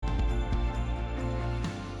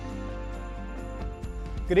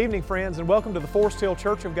Good evening, friends, and welcome to the Forest Hill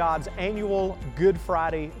Church of God's annual Good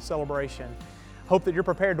Friday celebration. Hope that you're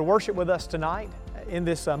prepared to worship with us tonight in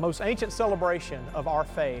this most ancient celebration of our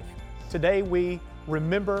faith. Today we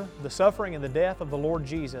remember the suffering and the death of the Lord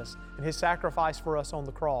Jesus and His sacrifice for us on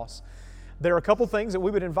the cross. There are a couple things that we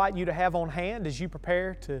would invite you to have on hand as you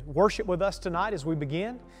prepare to worship with us tonight as we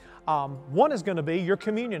begin. One is going to be your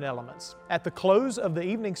communion elements. At the close of the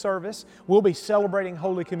evening service, we'll be celebrating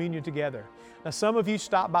Holy Communion together. Now, some of you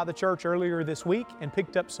stopped by the church earlier this week and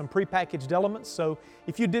picked up some prepackaged elements, so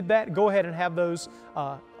if you did that, go ahead and have those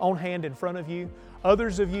on hand in front of you.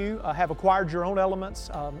 Others of you have acquired your own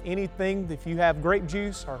elements. Anything, if you have grape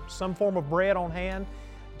juice or some form of bread on hand,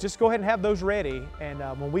 just go ahead and have those ready, and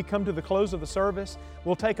when we come to the close of the service,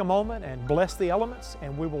 we'll take a moment and bless the elements,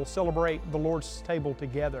 and we will celebrate the Lord's table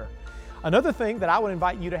together. Another thing that I would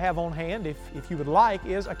invite you to have on hand, if you would like,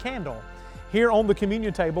 is a candle. Here on the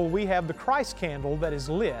communion table, we have the Christ candle that is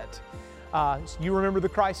lit. You remember the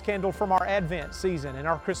Christ candle from our Advent season and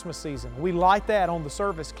our Christmas season. We light that on the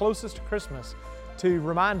service closest to Christmas to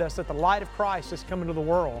remind us that the light of Christ is coming to the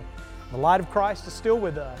world. The light of Christ is still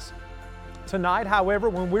with us. Tonight, however,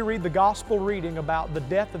 when we read the gospel reading about the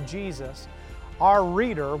death of Jesus, our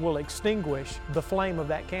reader will extinguish the flame of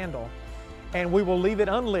that candle, and we will leave it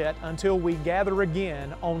unlit until we gather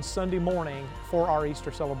again on Sunday morning for our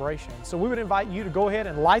Easter celebration. So we would invite you to go ahead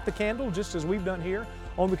and light the candle just as we've done here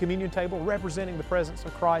on the communion table, representing the presence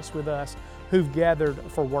of Christ with us who've gathered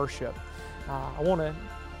for worship. I want to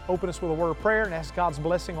open us with a word of prayer and ask God's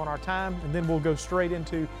blessing on our time, and then we'll go straight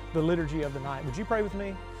into the liturgy of the night. Would you pray with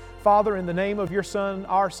me? Father, in the name of your Son,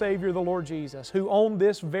 our Savior, the Lord Jesus, who on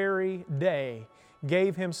this very day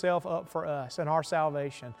gave Himself up for us and our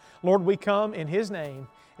salvation. Lord, we come in His name,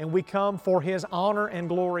 and we come for His honor and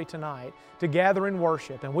glory tonight to gather in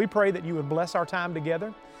worship. And we pray that you would bless our time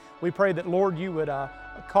together. We pray that, Lord, you would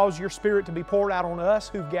cause your Spirit to be poured out on us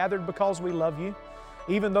who've gathered because we love you.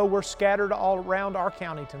 Even though we're scattered all around our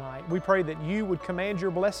county tonight, we pray that you would command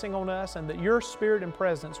your blessing on us and that your Spirit and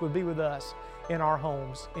presence would be with us in our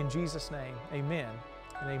homes. In Jesus' name, amen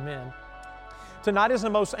and amen. Tonight is the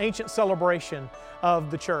most ancient celebration of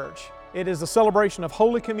the church. It is a celebration of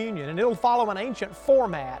Holy Communion, and it'll follow an ancient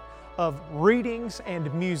format of readings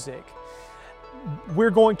and music. We're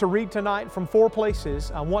going to read tonight from four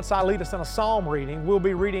places. Once I lead us in a psalm reading, we'll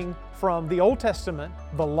be reading from the Old Testament,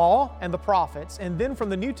 the Law and the Prophets, and then from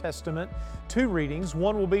the New Testament, two readings.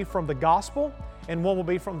 One will be from the Gospel, and one will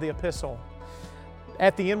be from the Epistle.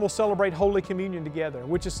 At the end, we'll celebrate Holy Communion together,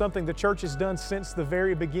 which is something the church has done since the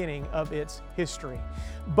very beginning of its history.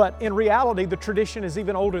 But in reality, the tradition is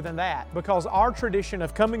even older than that, because our tradition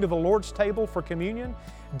of coming to the Lord's table for communion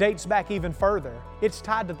dates back even further. It's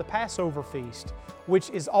tied to the Passover feast, which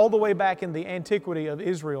is all the way back in the antiquity of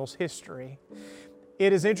Israel's history.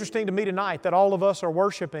 It is interesting to me tonight that all of us are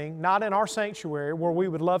worshiping not in our sanctuary where we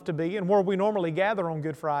would love to be and where we normally gather on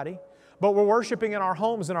Good Friday, but we're worshiping in our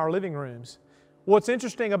homes, in our living rooms. What's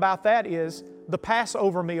interesting about that is the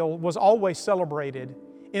Passover meal was always celebrated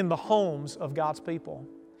in the homes of God's people.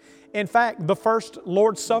 In fact, the first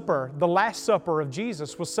Lord's Supper, the Last Supper of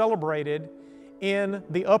Jesus, was celebrated in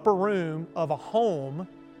the upper room of a home,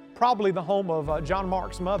 probably the home of John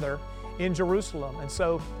Mark's mother in Jerusalem. And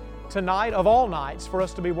so tonight, of all nights, for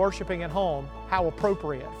us to be worshiping at home, how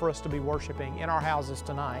appropriate for us to be worshiping in our houses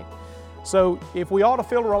tonight. So if we ought to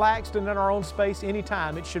feel relaxed and in our own space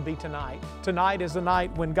anytime, it should be tonight. Tonight is the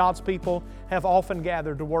night when God's people have often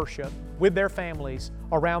gathered to worship with their families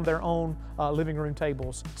around their own living room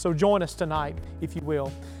tables. So join us tonight, if you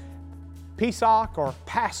will. Pesach, or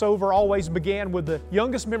Passover, always began with the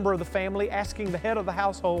youngest member of the family asking the head of the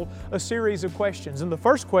household a series of questions. And the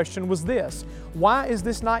first question was this: why is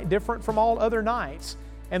this night different from all other nights?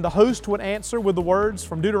 And the host would answer with the words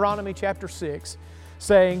from Deuteronomy chapter 6,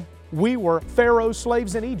 saying, "We were Pharaoh's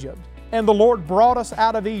slaves in Egypt, and the Lord brought us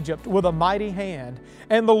out of Egypt with a mighty hand.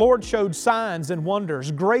 And the Lord showed signs and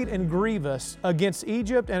wonders, great and grievous, against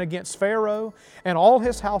Egypt and against Pharaoh and all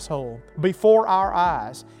his household before our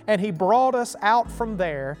eyes. And He brought us out from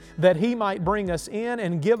there that He might bring us in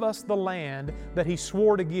and give us the land that He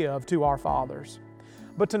swore to give to our fathers."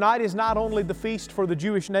 But tonight is not only the feast for the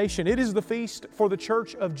Jewish nation, it is the feast for the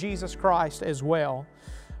Church of Jesus Christ as well.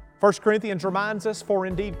 1 Corinthians reminds us, "For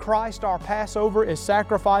indeed Christ our Passover is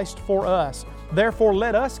sacrificed for us. Therefore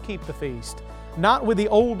let us keep the feast, not with the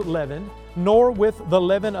old leaven, nor with the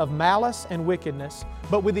leaven of malice and wickedness,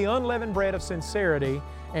 but with the unleavened bread of sincerity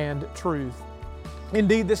and truth."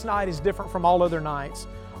 Indeed, this night is different from all other nights.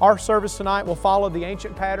 Our service tonight will follow the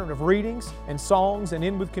ancient pattern of readings and songs and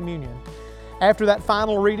end with communion. After that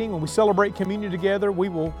final reading, when we celebrate communion together, we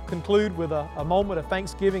will conclude with a moment of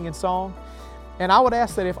thanksgiving and song. And I would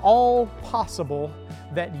ask that if all possible,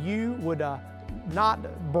 that you would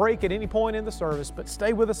not break at any point in the service, but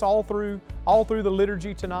stay with us all through the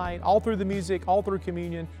liturgy tonight, all through the music, all through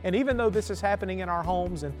communion. And even though this is happening in our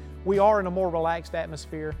homes and we are in a more relaxed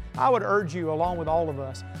atmosphere, I would urge you, along with all of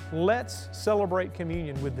us, let's celebrate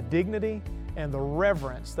communion with the dignity and the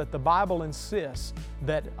reverence that the Bible insists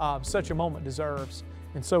that such a moment deserves.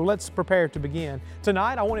 And so let's prepare to begin.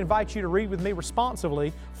 Tonight, I want to invite you to read with me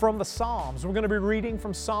responsively from the Psalms. We're going to be reading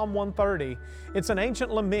from Psalm 130. It's an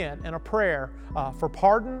ancient lament and a prayer for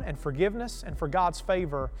pardon and forgiveness and for God's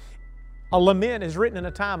favor. A lament is written in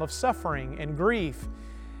a time of suffering and grief.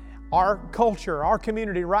 Our culture, our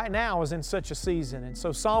community right now is in such a season. And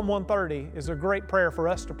so Psalm 130 is a great prayer for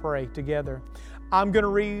us to pray together. I'm going to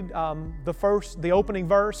read the opening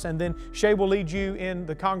verse, and then Shay will lead you in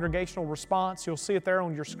the congregational response. You'll see it there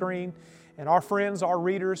on your screen. And our friends, our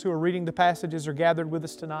readers who are reading the passages are gathered with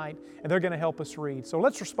us tonight, and they're going to help us read. So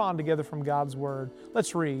let's respond together from God's Word.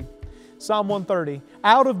 Let's read. Psalm 130.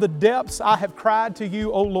 Out of the depths I have cried to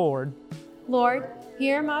you, O Lord. Lord,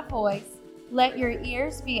 hear my voice. Let your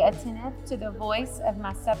ears be attentive to the voice of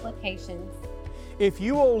my supplications. If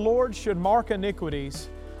you, O Lord, should mark iniquities,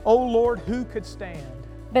 O Lord, who could stand?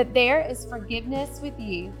 But there is forgiveness with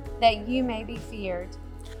you, that you may be feared.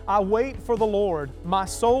 I wait for the Lord. My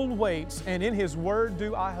soul waits, and in His word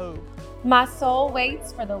do I hope. My soul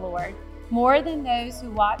waits for the Lord, more than those who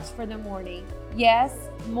watch for the morning. Yes,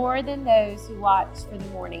 more than those who watch for the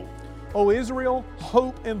morning. O Israel,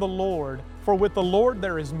 hope in the Lord, for with the Lord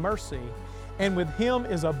there is mercy, and with Him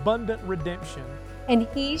is abundant redemption. And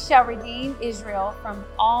He shall redeem Israel from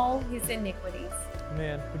all his iniquities.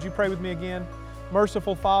 Amen. Would you pray with me again?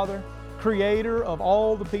 Merciful Father, Creator of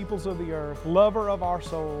all the peoples of the earth, lover of our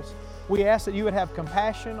souls, we ask that you would have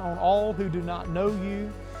compassion on all who do not know you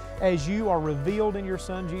as you are revealed in your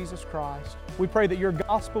Son, Jesus Christ. We pray that your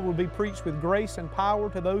gospel will be preached with grace and power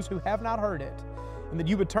to those who have not heard it, and that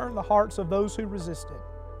you would turn the hearts of those who resist it.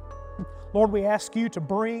 Lord, we ask you to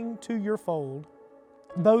bring to your fold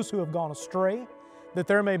those who have gone astray, that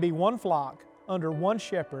there may be one flock under one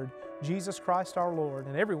shepherd, Jesus Christ our Lord.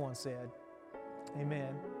 And everyone said,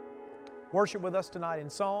 amen. Worship with us tonight in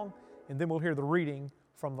song, and then we'll hear the reading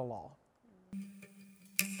from the law.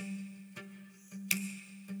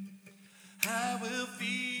 I will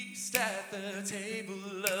feast at the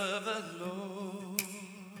table of the Lord.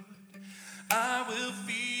 I will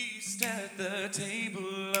feast at the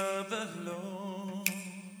table of the Lord.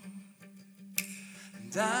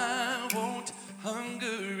 And I won't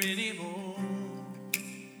hunger anymore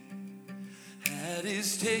at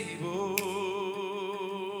His table.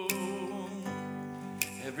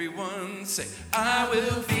 Everyone say, I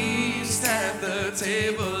will feast at the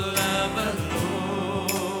table of the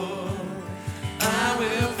Lord. I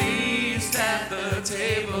will feast at the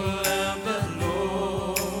table of the Lord.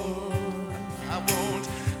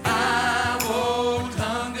 I won't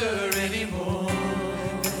hunger anymore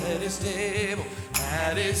at His table,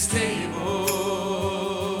 at His table.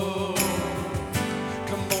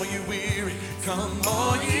 Come on, you weary, come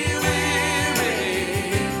on, you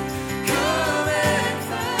weary, come and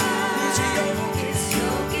find. His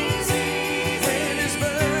yoke is easy, and His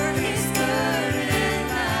burden light.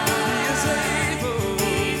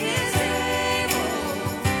 He is able,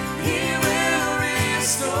 He will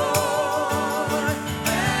restore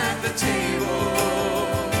at the table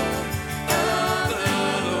of the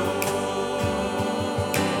Lord.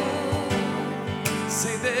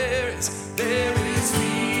 Say there is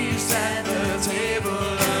peace at the table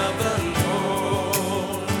of the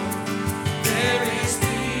Lord. There is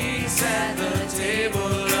peace at the table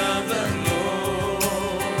of the Lord.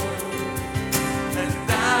 And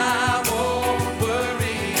I won't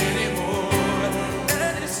worry anymore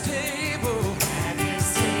at His table. At His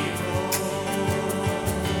table.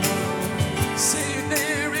 Say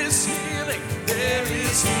there is healing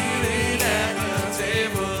at the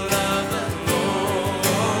table of the Lord.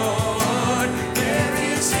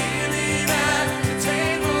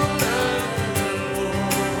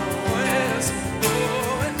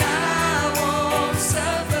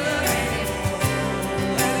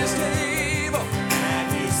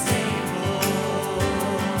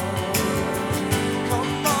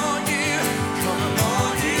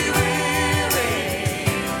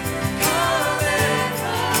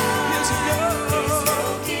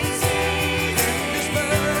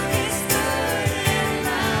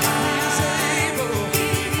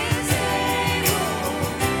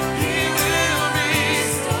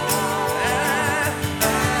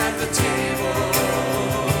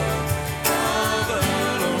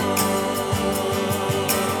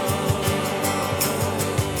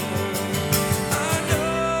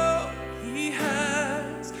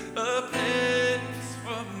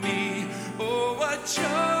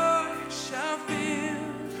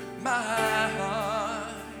 my heart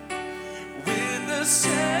with the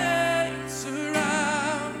saints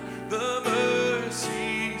around the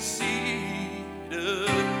mercy seat of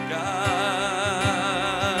God.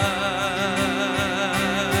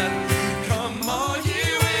 Come all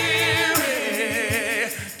ye weary,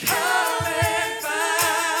 come and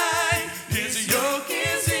find His yoke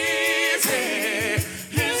is easy,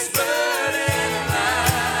 His burden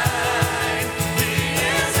light. He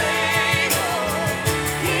is able,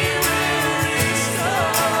 He will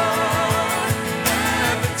restore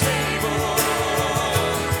at the table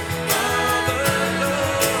of the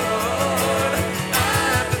Lord,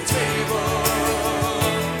 at the table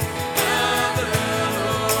of the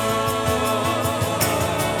Lord.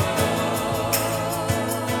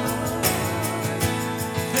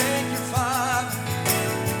 Thank you, Father.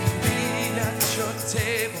 Be at your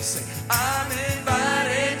table. Say, I'm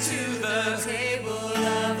invited to the table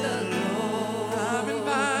of the Lord.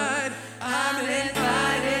 I'm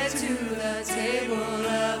invited to the table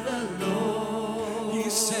of the Lord. He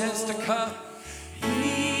says to come.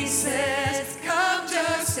 He says, come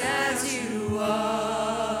just as you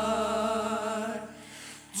are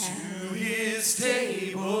to His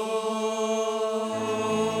table.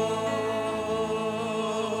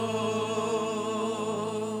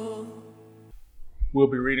 We'll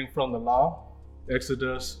be reading from the law,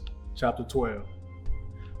 Exodus chapter 12.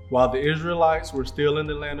 While the Israelites were still in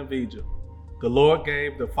the land of Egypt, the Lord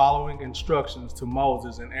gave the following instructions to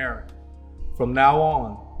Moses and Aaron. From now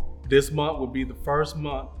on, this month will be the first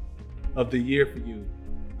month of the year for you.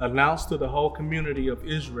 Announce to the whole community of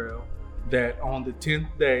Israel that on the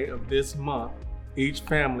 10th day of this month, each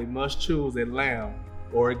family must choose a lamb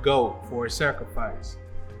or a goat for a sacrifice,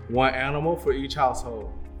 one animal for each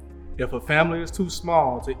household. If a family is too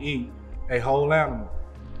small to eat a whole animal,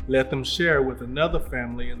 let them share with another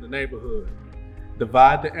family in the neighborhood.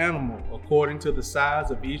 Divide the animal according to the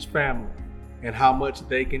size of each family and how much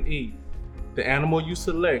they can eat. The animal you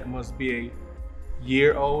select must be a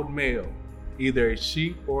year-old male, either a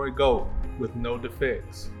sheep or a goat with no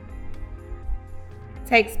defects.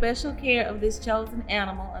 Take special care of this chosen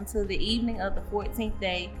animal until the evening of the 14th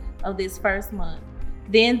day of this first month.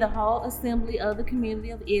 Then the whole assembly of the community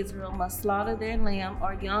of Israel must slaughter their lamb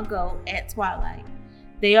or young goat at twilight.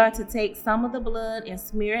 They are to take some of the blood and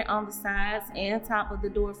smear it on the sides and top of the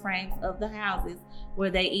door frames of the houses where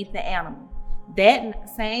they eat the animal. That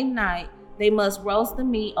same night, they must roast the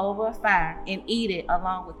meat over a fire and eat it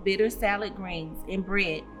along with bitter salad greens and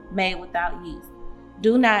bread made without yeast.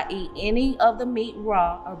 Do not eat any of the meat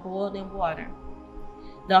raw or boiled in water.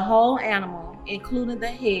 The whole animal, including the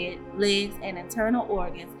head, legs, and internal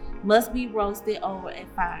organs, must be roasted over a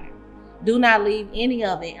fire. Do not leave any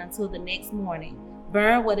of it until the next morning.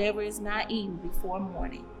 Burn whatever is not eaten before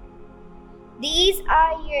morning. These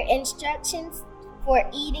are your instructions for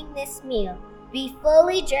eating this meal. Be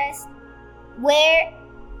fully dressed, wear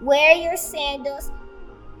your sandals,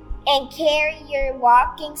 and carry your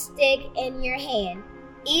walking stick in your hand.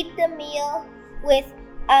 Eat the meal with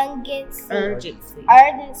urgency,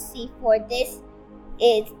 for this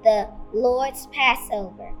is the Lord's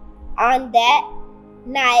Passover. On that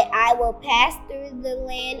night I will pass through the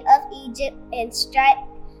land of Egypt and strike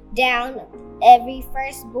down every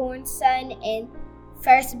firstborn son and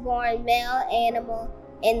firstborn male animal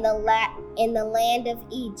in the land of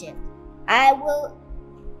Egypt. I will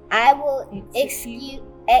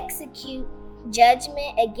execute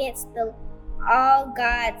judgment against all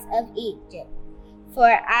gods of Egypt, for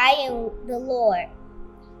I am the Lord.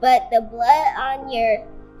 But the blood on your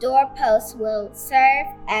doorposts will serve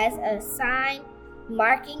as a sign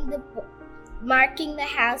marking the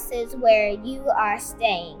houses where you are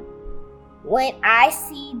staying. When I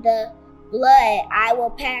see the blood, I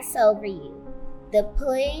will pass over you. The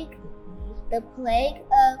plague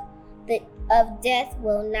of death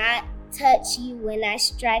will not touch you when I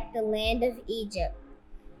strike the land of Egypt.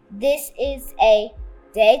 This is a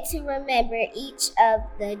day to remember each of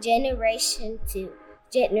the generation to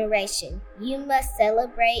generation. You must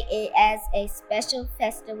celebrate it as a special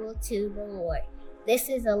festival to the Lord. This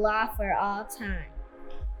is a law for all time.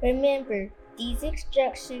 Remember these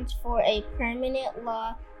instructions for a permanent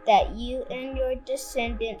law that you and your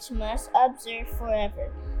descendants must observe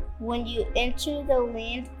forever. When you enter the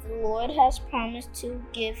land the Lord has promised to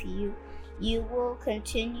give you, you will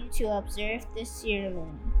continue to observe this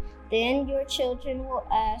ceremony. Then your children will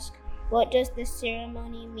ask, "What does this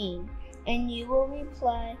ceremony mean?" And you will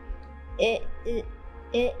reply, It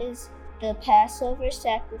is the Passover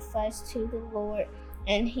sacrifice to the Lord,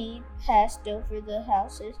 and He passed over the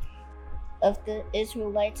houses of the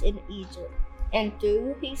Israelites in Egypt. And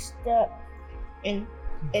though He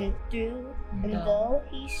and though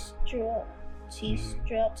he struck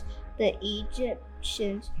the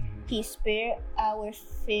Egyptians, he spared our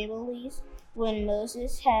families. When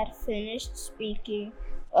Moses had finished speaking,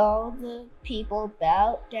 all the people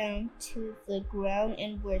bowed down to the ground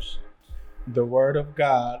and worshiped. The word of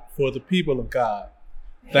God for the people of God.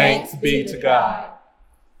 Thanks be to God.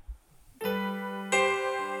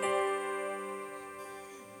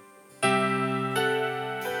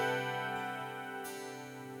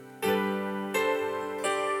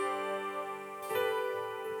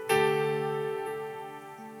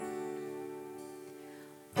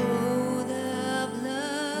 Oh, the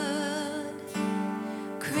blood,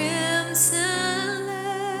 crimson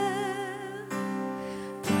Lamb,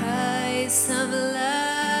 price of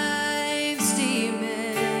life's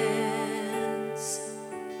demands,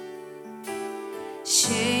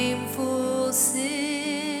 shameful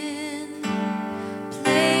sin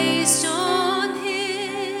placed on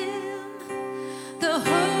him, the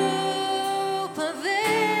hope of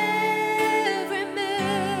every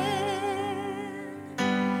man.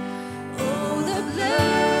 Oh, the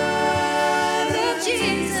blood of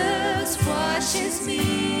Jesus washes me.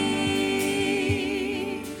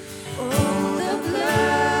 Oh, the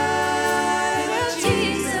blood of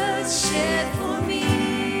Jesus shed for me.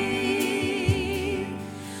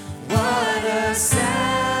 What a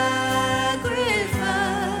sacrifice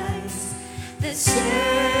that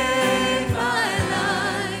saved my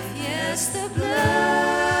life. Yes, the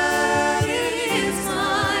blood, it is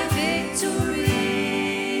my victory.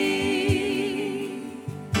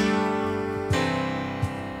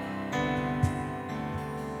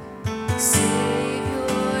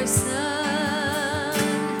 Savior, Son,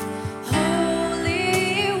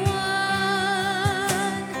 Holy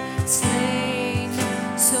One, slain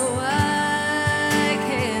so I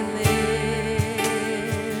can live.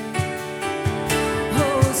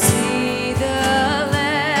 Oh, see the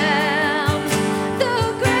Lamb,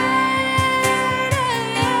 the great I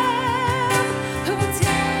am, who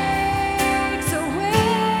takes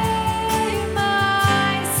away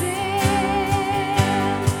my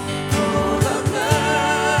sin. Oh, the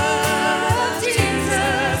blood of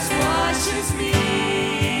Jesus washes me.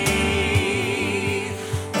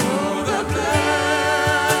 Oh, the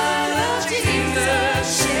blood of Jesus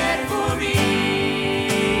shed for me.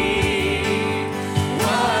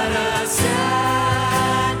 What a sacrifice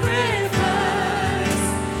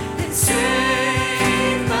that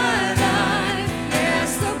saved my life.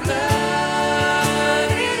 Yes, the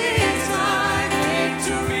blood, it is my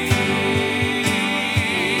victory.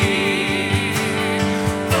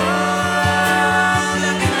 Oh,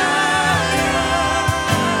 the blood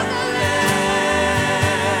of the Lamb.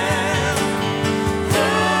 Oh,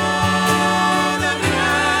 the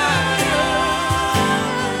blood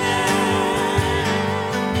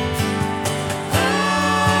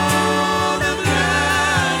of the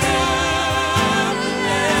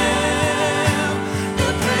Lamb. The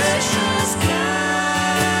precious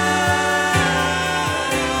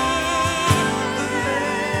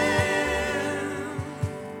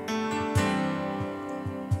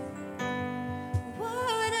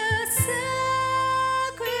What a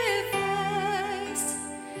sacrifice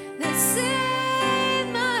that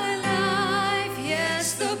saved my life.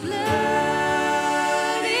 Yes, the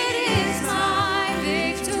blood, it is my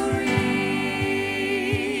victory.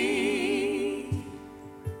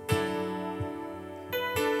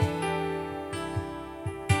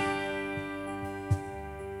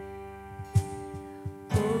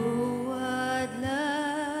 Oh, what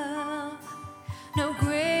love, no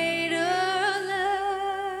greater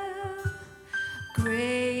love,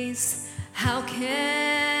 grace, how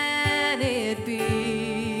can it be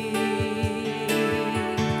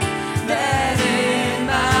that in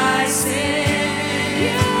my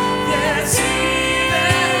sin, yes,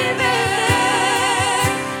 even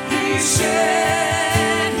then, He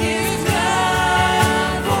shed His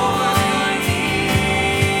blood for me.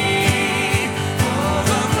 Oh,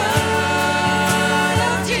 the blood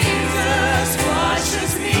of Jesus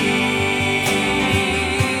washes me.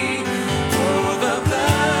 Oh, the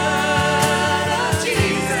blood of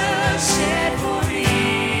Jesus shed for me.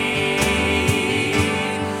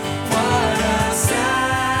 What a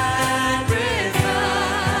sacrifice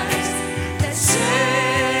that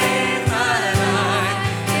saved my life.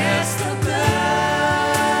 Yes, the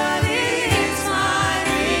blood is my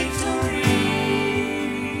victory.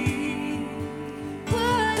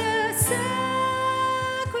 What a sacrifice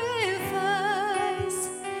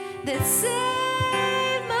that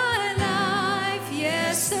saved my life.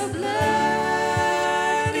 Yes, the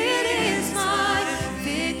blood, it is my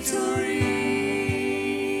victory.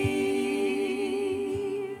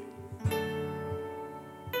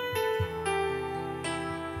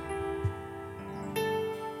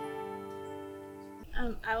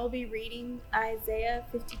 I will be reading Isaiah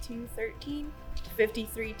 52:13 to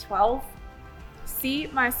 53:12. See,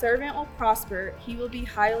 my servant will prosper, he will be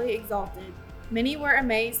highly exalted. Many were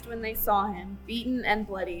amazed when they saw him, beaten and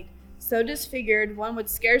bloodied, so disfigured one would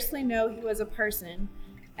scarcely know he was a person.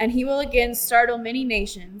 And he will again startle many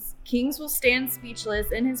nations. Kings will stand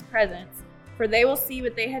speechless in his presence, for they will see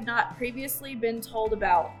what they had not previously been told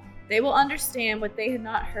about. They will understand what they had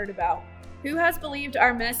not heard about. Who has believed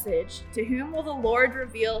our message? To whom will the Lord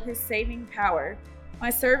reveal his saving power? My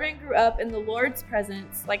servant grew up in the Lord's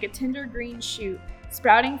presence like a tender green shoot,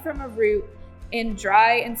 sprouting from a root in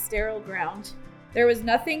dry and sterile ground. There was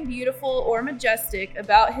nothing beautiful or majestic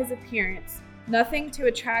about his appearance, nothing to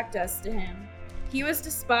attract us to him. He was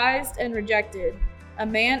despised and rejected, a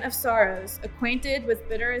man of sorrows, acquainted with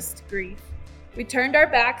bitterest grief. We turned our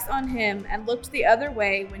backs on him and looked the other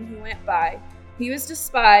way when he went by. He was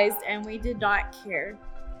despised, and we did not care.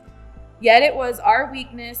 Yet it was our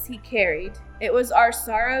weakness he carried. It was our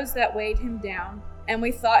sorrows that weighed him down, and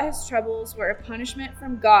we thought his troubles were a punishment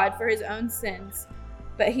from God for his own sins.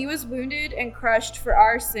 But he was wounded and crushed for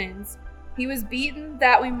our sins. He was beaten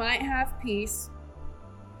that we might have peace.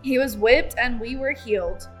 He was whipped, and we were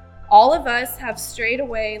healed. All of us have strayed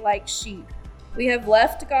away like sheep. We have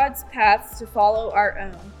left God's paths to follow our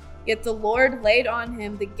own. Yet the Lord laid on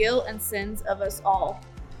him the guilt and sins of us all.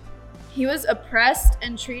 He was oppressed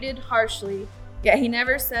and treated harshly, yet he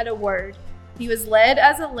never said a word. He was led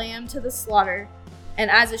as a lamb to the slaughter,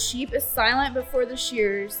 and as a sheep is silent before the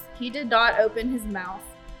shearers, he did not open his mouth.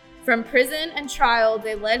 From prison and trial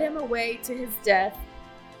they led him away to his death.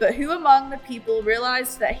 But who among the people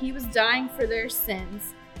realized that he was dying for their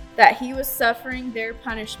sins, that he was suffering their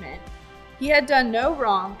punishment? He had done no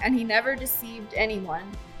wrong, and he never deceived anyone.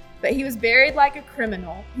 But he was buried like a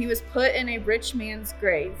criminal. He was put in a rich man's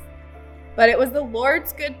grave. But it was the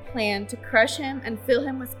Lord's good plan to crush him and fill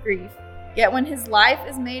him with grief. Yet when his life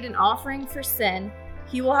is made an offering for sin,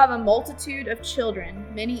 he will have a multitude of children,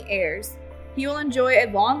 many heirs. He will enjoy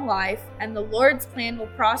a long life, and the Lord's plan will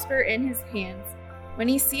prosper in his hands. When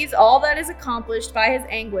he sees all that is accomplished by his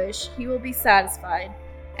anguish, he will be satisfied.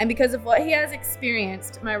 And because of what he has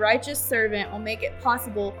experienced, my righteous servant will make it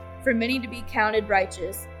possible for many to be counted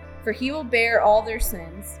righteous, for he will bear all their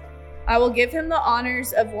sins. I will give him the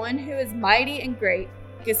honors of one who is mighty and great,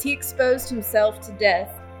 because he exposed himself to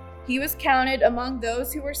death. He was counted among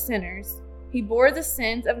those who were sinners. He bore the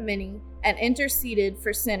sins of many and interceded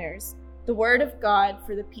for sinners. The word of God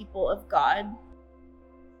for the people of God.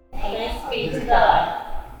 Thanks be to God.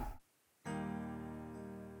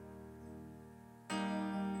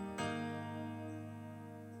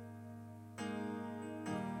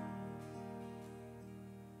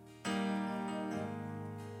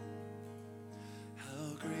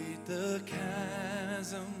 How great the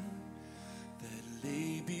chasm that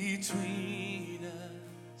lay between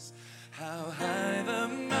us, how high the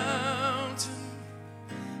mountain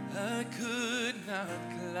I could not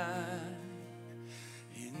climb.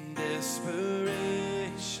 In desperation,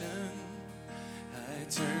 I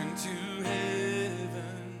turned to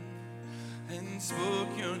heaven and spoke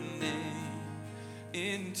your name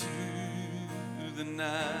into the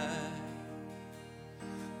night.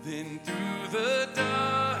 Then through the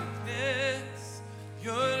darkness,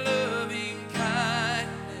 your loving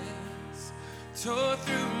kindness tore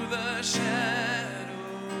through the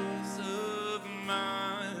shadows of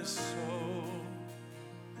my soul.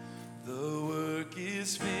 The work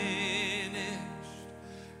is finished,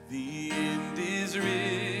 the end is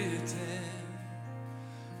written.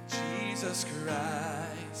 Jesus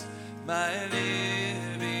Christ, my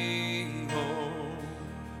living hope.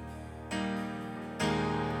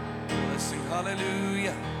 Let's sing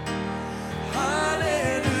hallelujah.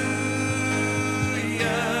 Hallelujah.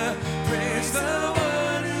 Praise the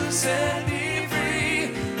one who set me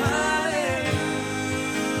free. Hallelujah.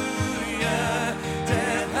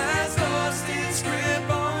 Death has lost its grip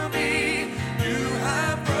on me. You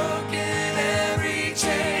have broken every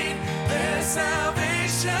chain. There's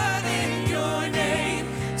salvation in your name.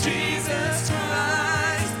 Jesus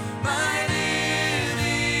Christ, my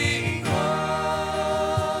living hope.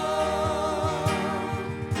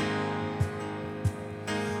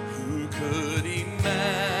 Who could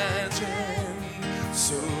imagine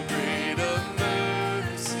so great a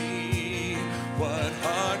mercy? What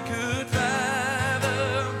heart could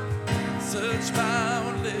fathom such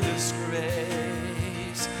boundless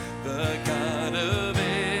grace? The God of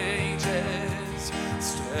ages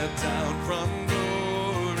stepped down from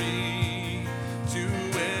glory to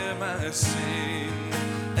wear my sin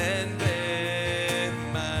and bear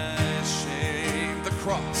my shame. The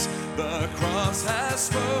cross has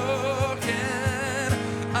spoken,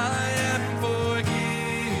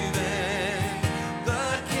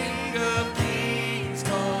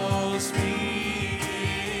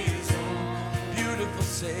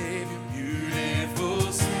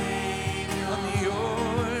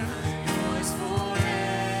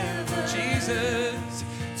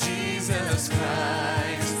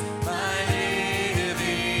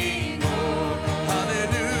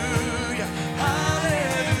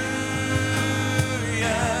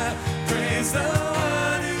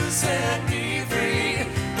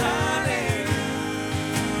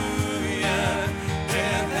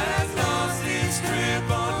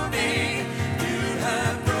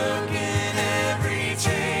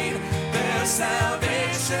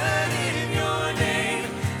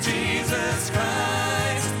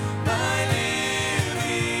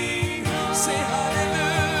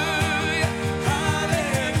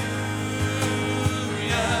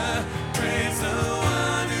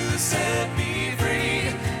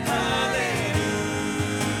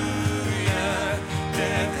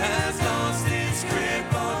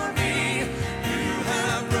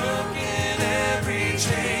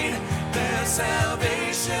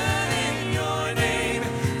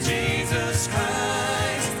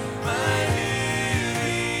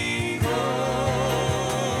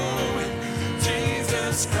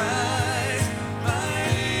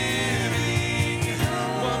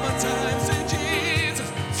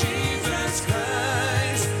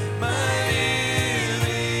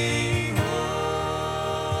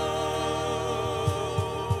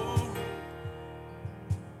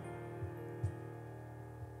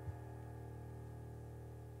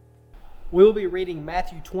 We will be reading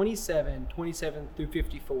Matthew 27 through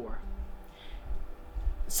 54.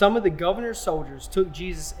 Some of the governor's soldiers took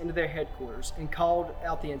Jesus into their headquarters and called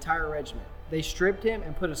out the entire regiment. They stripped him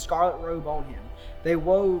and put a scarlet robe on him. They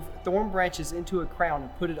wove thorn branches into a crown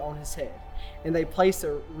and put it on his head. And they placed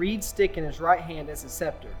a reed stick in his right hand as a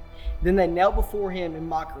scepter. Then they knelt before him in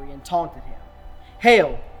mockery and taunted him.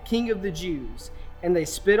 "Hail, King of the Jews!" And they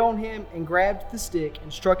spit on him and grabbed the stick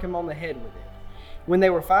and struck him on the head with it. When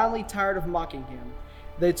they were finally tired of mocking him,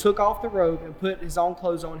 they took off the robe and put his own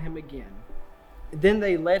clothes on him again. Then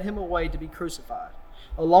they led him away to be crucified.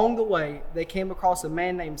 Along the way, they came across a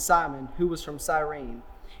man named Simon who was from Cyrene,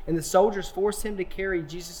 and the soldiers forced him to carry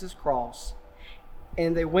Jesus' cross,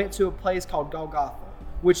 and they went to a place called Golgotha,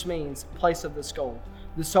 which means place of the skull.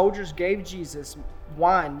 The soldiers gave Jesus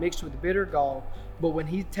wine mixed with bitter gall, but when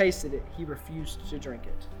he tasted it, he refused to drink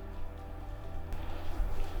it.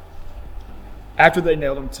 After they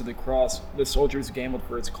nailed him to the cross, the soldiers gambled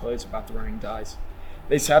for his clothes by throwing dice.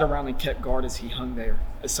 They sat around and kept guard as he hung there.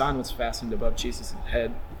 A sign was fastened above Jesus'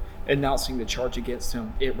 head, announcing the charge against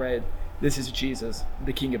him. It read, "This is Jesus,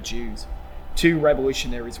 the King of Jews." 2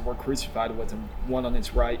 revolutionaries were crucified with him, one on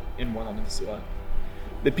his right and one on his left.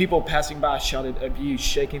 The people passing by shouted abuse,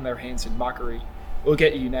 shaking their hands in mockery. "Look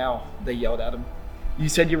at you now," they yelled at him. "You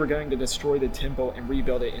said you were going to destroy the temple and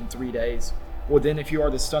rebuild it in 3 days. Well then, if you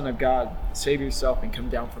are the Son of God, save yourself and come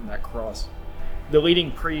down from that cross." The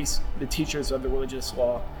leading priests, the teachers of the religious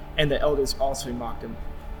law, and the elders also mocked him.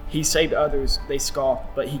 "He saved others," they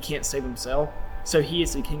scoffed, "but he can't save himself. So he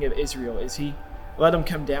is the King of Israel, is he? Let him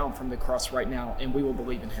come down from the cross right now, and we will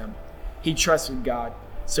believe in him. He trusted God,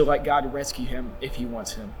 so let God rescue him if he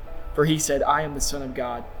wants him. For he said, 'I am the Son of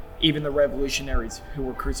God.' Even the revolutionaries who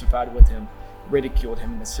were crucified with him ridiculed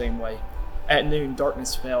him in the same way. At noon,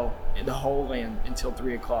 darkness fell in the whole land until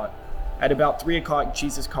 3 o'clock. At about 3 o'clock,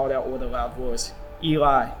 Jesus called out with a loud voice,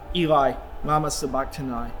 "Eli, Eli, lama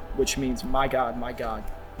sabachthani," which means, my God,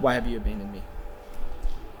 why have you abandoned me?"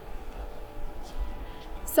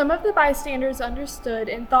 Some of the bystanders understood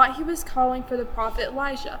and thought he was calling for the prophet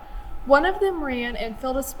Elijah. One of them ran and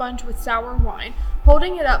filled a sponge with sour wine,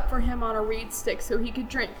 holding it up for him on a reed stick so he could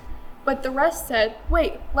drink. But the rest said,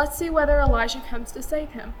 "Wait, let's see whether Elijah comes to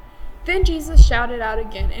save him." Then Jesus shouted out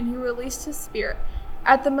again, and he released his spirit.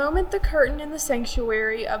 At the moment, the curtain in the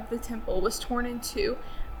sanctuary of the temple was torn in two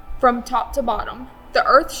from top to bottom. The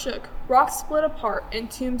earth shook, rocks split apart, and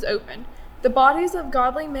tombs opened. The bodies of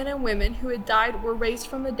godly men and women who had died were raised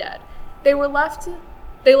from the dead. They left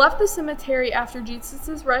the cemetery after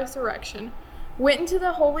Jesus' resurrection, went into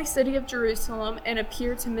the holy city of Jerusalem, and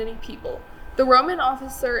appeared to many people. The Roman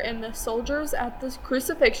officer and the soldiers at the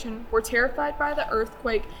crucifixion were terrified by the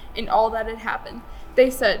earthquake and all that had happened. They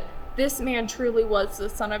said, "This man truly was the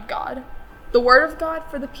Son of God." The word of God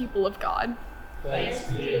for the people of God. Thanks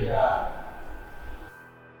be to God.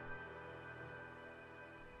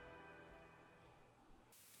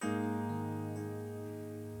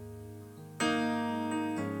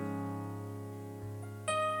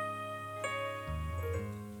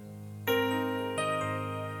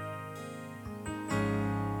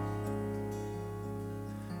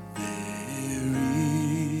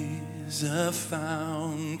 A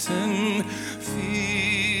fountain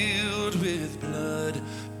filled with blood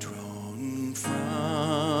drawn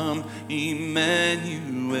from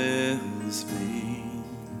Emmanuel's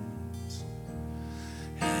veins,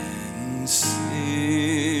 and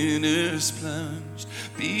sinners plunged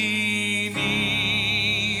beneath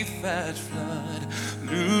that flood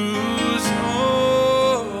lose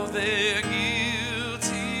all their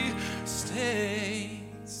guilty stains.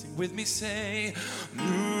 Sing with me, say,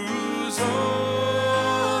 lose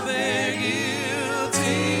all their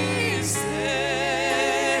guilty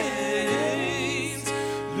stains,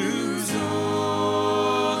 lose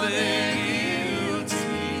all their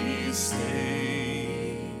guilty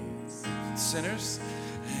stains. Sinners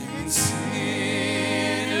and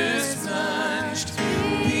sinners plunged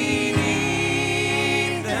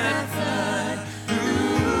beneath that flood,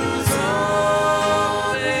 lose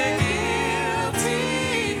all their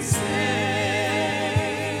guilty stains.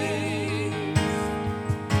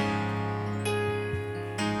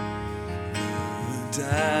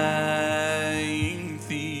 Dying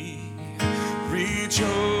thief,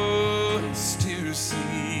 rejoice to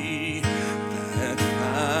see that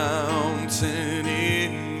fountain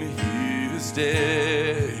in his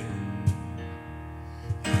day.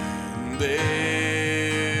 And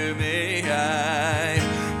there may I,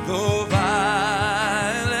 though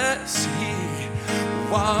violently,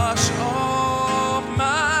 wash all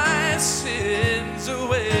my sins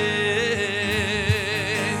away.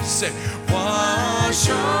 Say, wash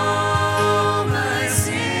all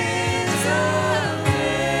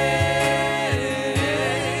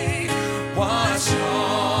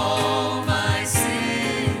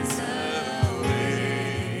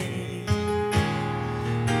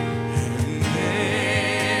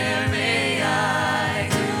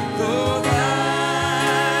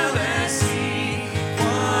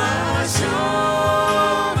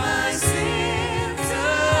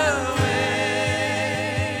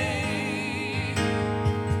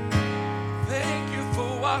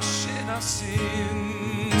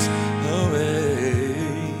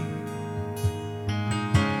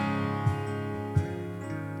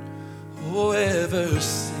ever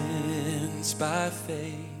since by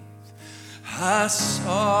faith I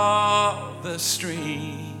saw the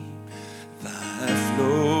stream, thy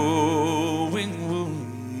flowing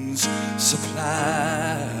wounds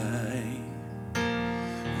supply.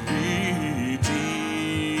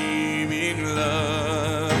 Redeeming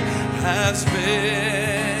love has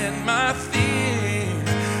been my theme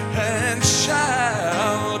and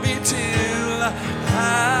shall be till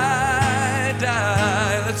I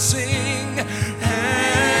die. Let's sing.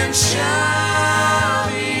 And shall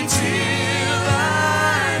be till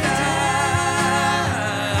I die.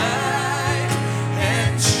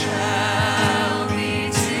 And shall be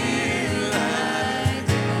till I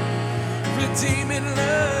die. Redeeming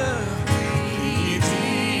love,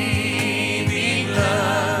 redeeming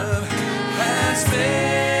love has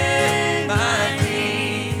been my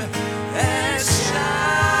theme and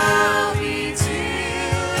shall be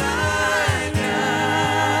till I die.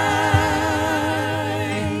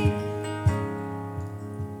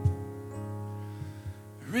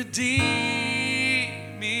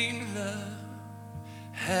 Redeeming love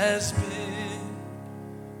has been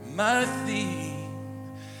my theme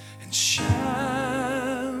and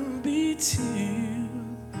shall be till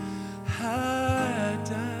I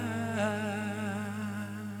die.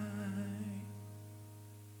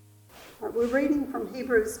 All right, we're reading from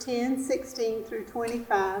Hebrews 10:16 through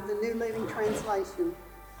 25, the New Living Translation.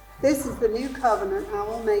 This is the new covenant I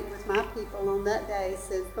will make with my people on that day,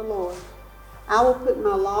 says the Lord. I will put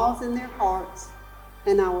my laws in their hearts,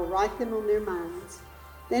 and I will write them on their minds.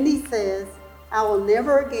 Then he says, I will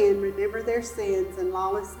never again remember their sins and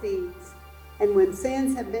lawless deeds. And when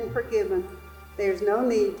sins have been forgiven, there's no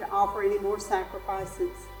need to offer any more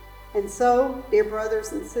sacrifices. And so, dear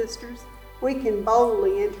brothers and sisters, we can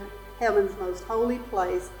boldly enter heaven's most holy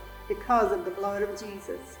place because of the blood of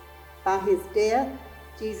Jesus. By his death,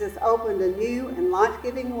 Jesus opened a new and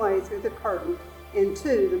life-giving way through the curtain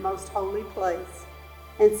into the most holy place.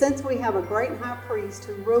 And since we have a great high priest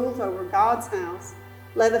who rules over God's house,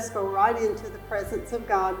 let us go right into the presence of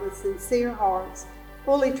God with sincere hearts,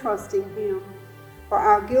 fully trusting him. For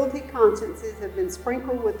our guilty consciences have been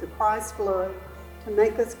sprinkled with the Christ's blood to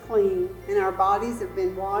make us clean, and our bodies have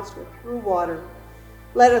been washed with pure water.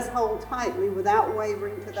 Let us hold tightly without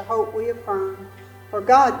wavering to the hope we affirm, for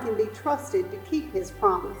God can be trusted to keep his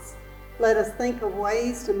promise. Let us think of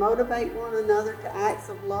ways to motivate one another to acts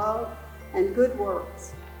of love and good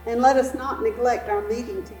works. And let us not neglect our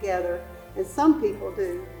meeting together, as some people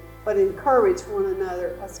do, but encourage one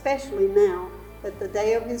another, especially now that the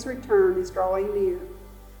day of his return is drawing near.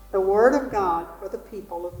 The word of God for the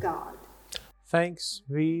people of God. Thanks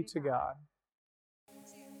be to God.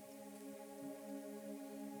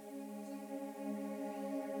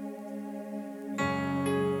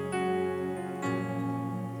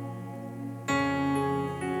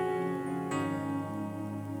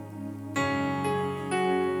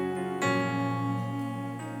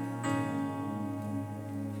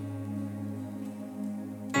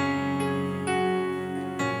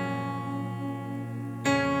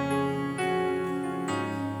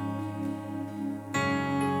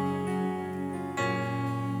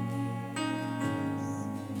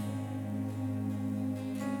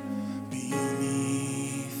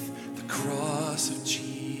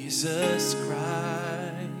 Jesus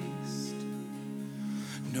Christ,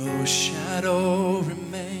 no shadow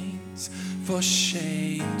remains for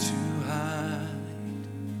shame to hide.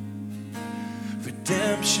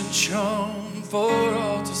 Redemption shown for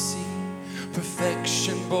all to see,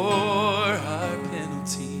 perfection bore our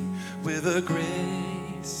penalty with a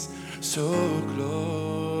grace so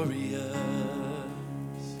glorious.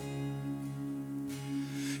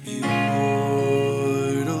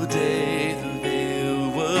 Immortal day, the veil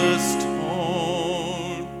was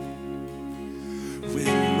torn, with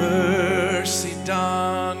mercy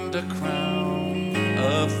donned a crown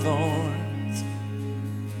of thorns.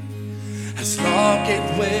 As law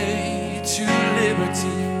gave way to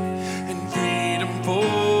liberty and freedom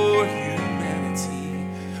for humanity,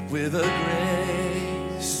 with a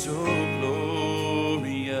grace so glorious.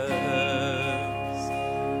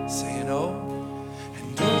 Saying, oh,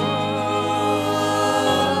 and oh,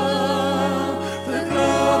 the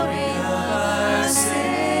glory of our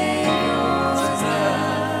Savior's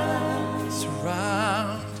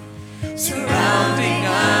love. Surrounding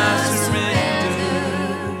our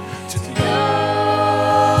surrender to the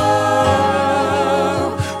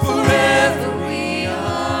forever we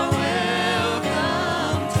are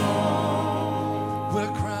welcomed home.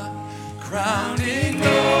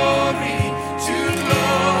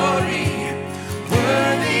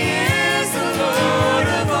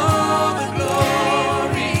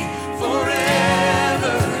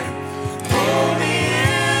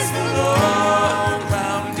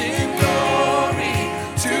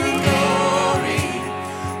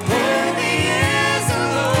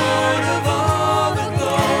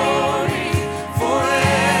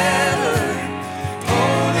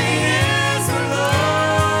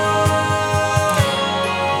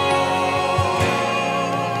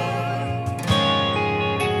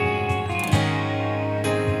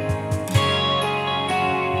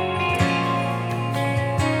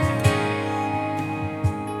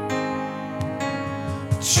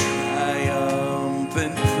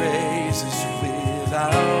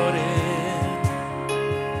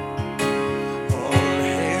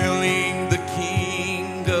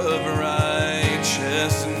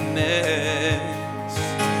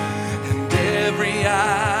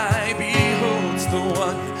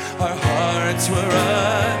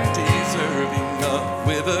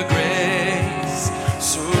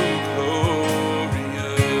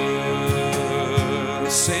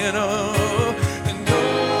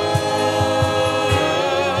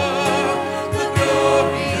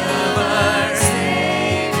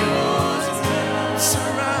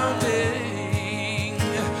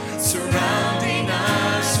 surrounding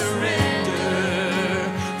our surrender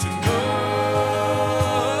to know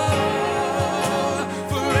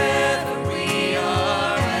forever we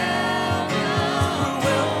are welcome. We're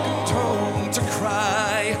welcomed home to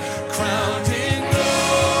cry, crowned in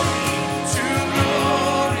glory to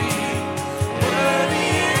glory. Worthy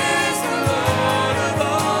is the Lord of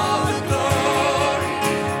all the glory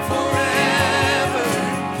forever.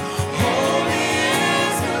 Holy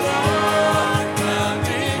is the Lord, crowned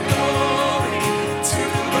in glory to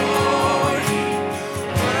glory.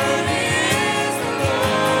 Worthy is the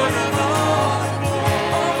Lord of all the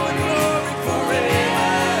glory forever.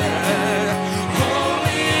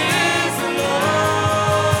 Holy is the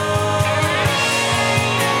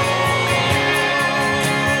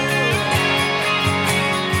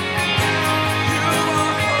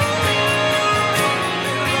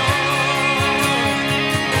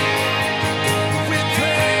we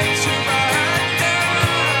praise you right now.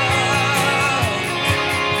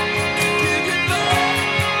 Give you glory,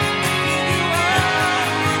 give you honor.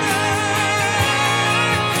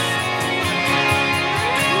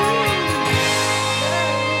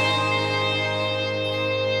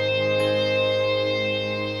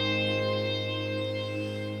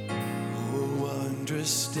 Oh,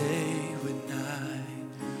 wondrous day when I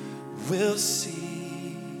will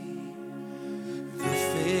see the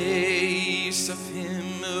face of him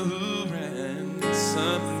who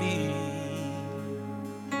ransomed me.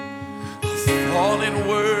 I'll fall in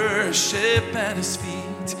worship at his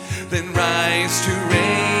feet, then rise to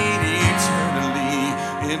reign eternally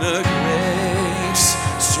in a grace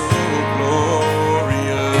so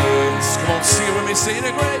glorious. Come on, sing it with me, say it in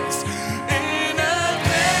a grace. In a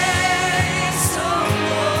grace so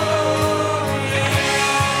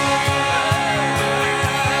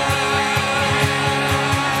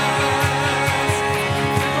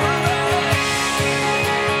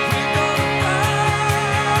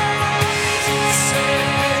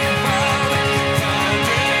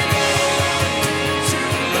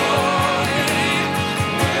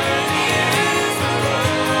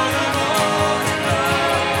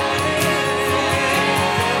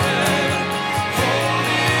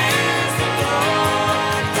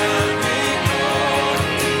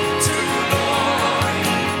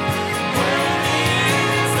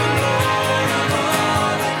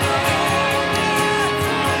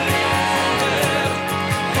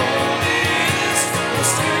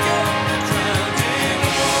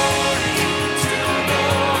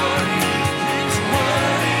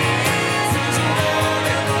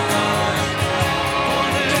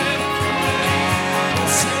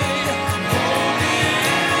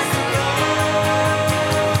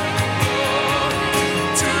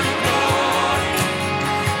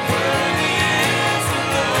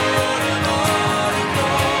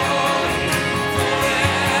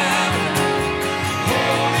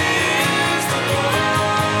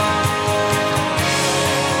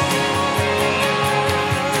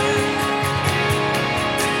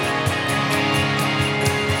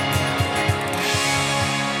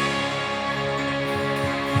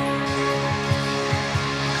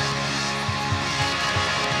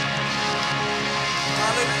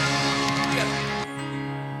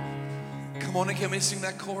Come on and can we sing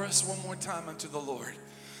that chorus one more time unto the Lord?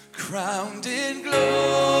 Crowned in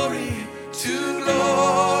glory to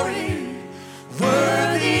glory,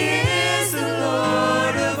 worthy is the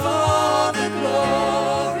Lord of all the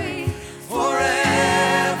glory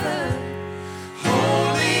forever.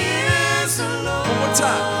 Holy is the Lord. One more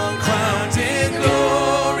time. Crowned in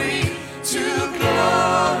glory to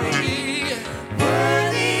glory,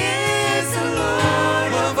 worthy is the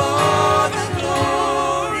Lord of all the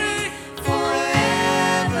glory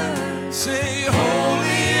forever. Say,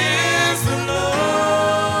 holy is the Lord.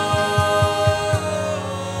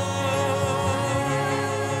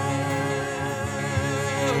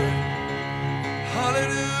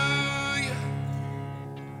 Hallelujah.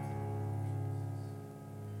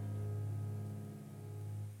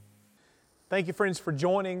 Thank you, friends, for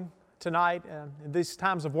joining tonight in these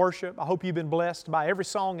times of worship. I hope you've been blessed by every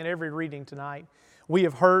song and every reading tonight. We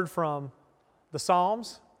have heard from the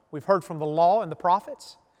Psalms. We've heard from the law and the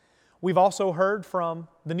prophets. We've also heard from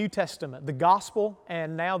the New Testament, the Gospel,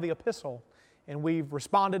 and now the Epistle. And we've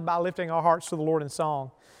responded by lifting our hearts to the Lord in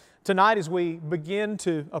song. Tonight, as we begin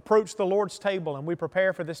to approach the Lord's table and we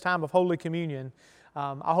prepare for this time of Holy Communion,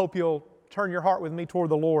 I hope you'll turn your heart with me toward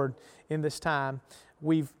the Lord in this time.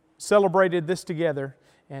 We've celebrated this together,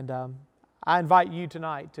 and I invite you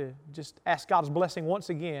tonight to just ask God's blessing once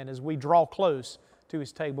again as we draw close to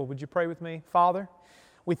His table. Would you pray with me? Father,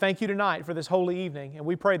 we thank you tonight for this holy evening, and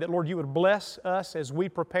we pray that, Lord, you would bless us as we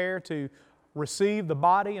prepare to receive the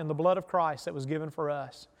body and the blood of Christ that was given for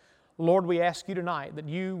us. Lord, we ask you tonight that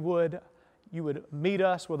you would meet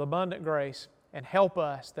us with abundant grace and help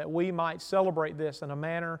us that we might celebrate this in a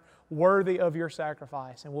manner worthy of your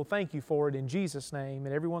sacrifice. And we'll thank you for it in Jesus' name.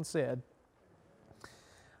 And everyone said,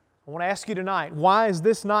 I want to ask you tonight, why is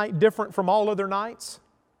this night different from all other nights?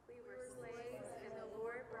 We were slaves, and the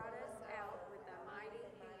Lord brought us out with a mighty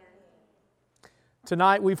hand.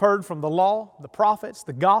 Tonight we've heard from the law, the prophets,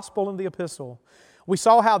 the gospel, and the epistle. We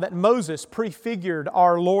saw how that Moses prefigured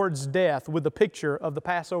our Lord's death with the picture of the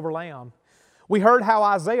Passover lamb. We heard how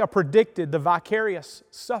Isaiah predicted the vicarious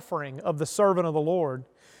suffering of the servant of the Lord.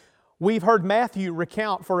 We've heard Matthew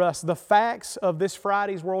recount for us the facts of this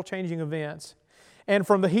Friday's world-changing events. And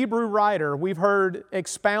from the Hebrew writer, we've heard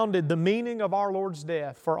expounded the meaning of our Lord's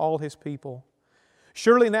death for all His people.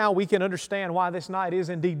 Surely now we can understand why this night is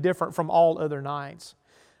indeed different from all other nights.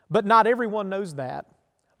 But not everyone knows that.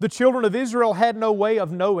 The children of Israel had no way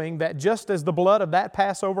of knowing that just as the blood of that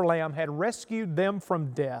Passover lamb had rescued them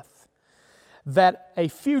from death, that a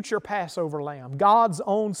future Passover lamb, God's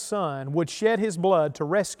own Son, would shed His blood to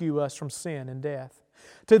rescue us from sin and death.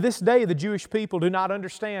 To this day, the Jewish people do not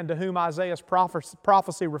understand to whom Isaiah's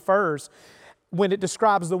prophecy refers when it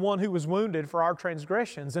describes the one who was wounded for our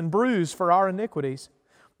transgressions and bruised for our iniquities.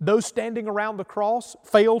 Those standing around the cross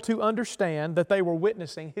fail to understand that they were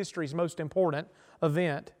witnessing history's most important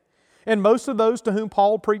event. And most of those to whom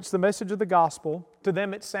Paul preached the message of the gospel, to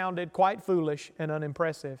them it sounded quite foolish and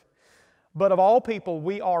unimpressive. But of all people,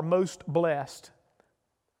 we are most blessed.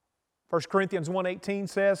 1 Corinthians 1:18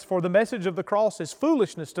 says, "For the message of the cross is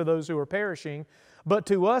foolishness to those who are perishing, but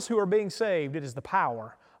to us who are being saved, it is the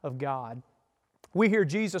power of God." We hear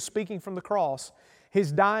Jesus speaking from the cross.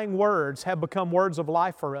 His dying words have become words of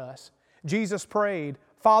life for us. Jesus prayed,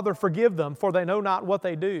 "Father, forgive them, for they know not what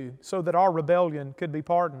they do," so that our rebellion could be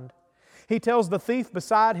pardoned. He tells the thief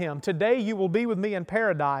beside him, "Today you will be with me in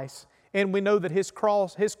paradise." And we know that His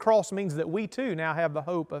cross means that we too now have the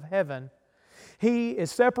hope of heaven. He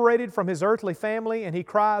is separated from His earthly family and He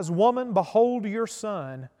cries, "Woman, behold your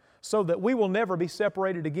son," so that we will never be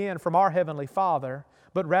separated again from our Heavenly Father,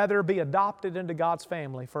 but rather be adopted into God's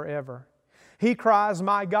family forever. He cries,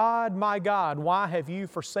 my God, why have you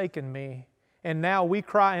forsaken me?" And now we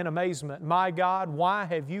cry in amazement, "My God, why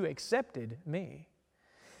have you accepted me?"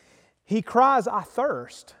 He cries, "I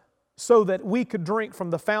thirst," so that we could drink from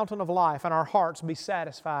the fountain of life and our hearts be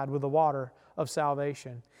satisfied with the water of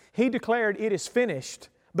salvation. He declared, "It is finished,"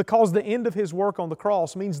 because the end of His work on the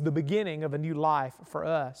cross means the beginning of a new life for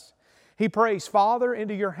us. He prays, "Father,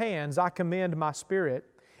 into your hands I commend my spirit."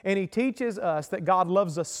 And He teaches us that God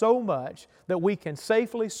loves us so much that we can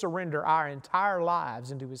safely surrender our entire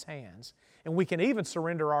lives into His hands. And we can even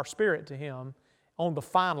surrender our spirit to Him on the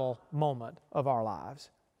final moment of our lives.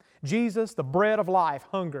 Jesus, the bread of life,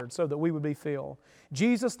 hungered so that we would be filled.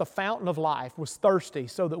 Jesus, the fountain of life, was thirsty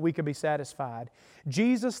so that we could be satisfied.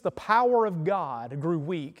 Jesus, the power of God, grew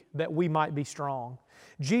weak that we might be strong.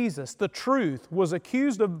 Jesus, the truth, was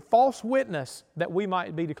accused of false witness that we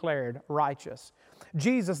might be declared righteous.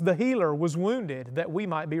 Jesus, the healer, was wounded that we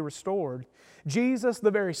might be restored. Jesus,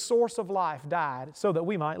 the very source of life, died so that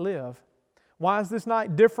we might live. Why is this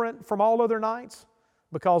night different from all other nights?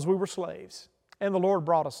 Because we were slaves, and the Lord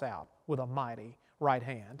brought us out with a mighty right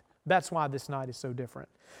hand. That's why this night is so different.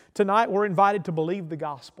 Tonight we're invited to believe the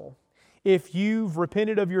gospel. If you've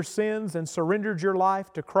repented of your sins and surrendered your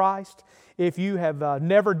life to Christ, if you have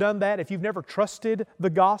never done that, if you've never trusted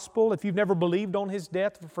the gospel, if you've never believed on His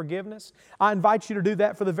death for forgiveness, I invite you to do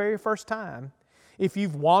that for the very first time. If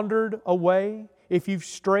you've wandered away, if you've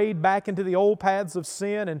strayed back into the old paths of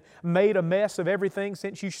sin and made a mess of everything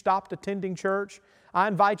since you stopped attending church, I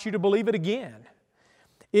invite you to believe it again.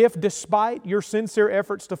 If despite your sincere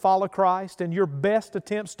efforts to follow Christ and your best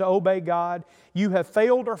attempts to obey God, you have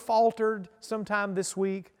failed or faltered sometime this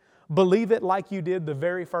week, believe it like you did the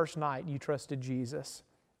very first night you trusted Jesus.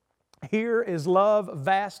 Here is love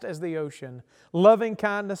vast as the ocean, loving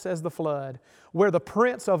kindness as the flood, where the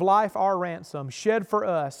Prince of life, our ransom, shed for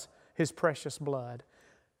us His precious blood.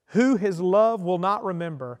 Who His love will not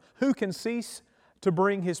remember? Who can cease to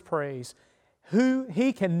bring His praise?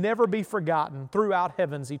 He can never be forgotten throughout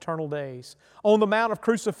heaven's eternal days. On the Mount of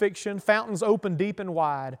Crucifixion, fountains open deep and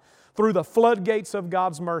wide. Through the floodgates of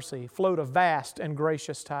God's mercy flowed a vast and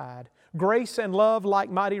gracious tide. Grace and love like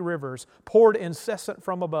mighty rivers poured incessant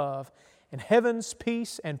from above. And heaven's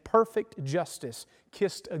peace and perfect justice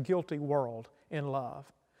kissed a guilty world in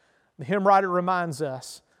love. The hymn writer reminds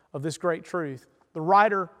us of this great truth. The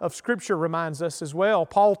writer of Scripture reminds us as well.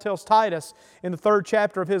 Paul tells Titus in the 3rd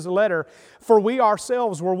chapter of his letter, "For we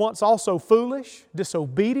ourselves were once also foolish,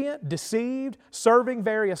 disobedient, deceived, serving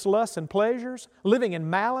various lusts and pleasures, living in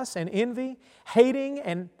malice and envy,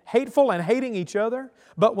 hateful and hating each other.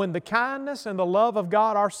 But when the kindness and the love of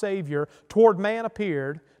God our Savior toward man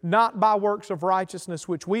appeared, not by works of righteousness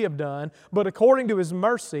which we have done, but according to His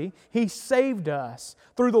mercy, He saved us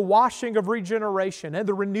through the washing of regeneration and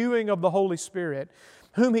the renewing of the Holy Spirit,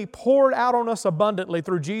 whom He poured out on us abundantly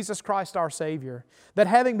through Jesus Christ our Savior, that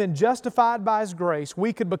having been justified by His grace,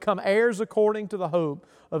 we could become heirs according to the hope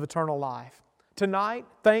of eternal life." Tonight,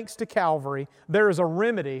 thanks to Calvary, there is a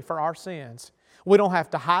remedy for our sins. We don't have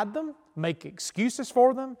to hide them, make excuses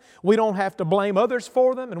for them. We don't have to blame others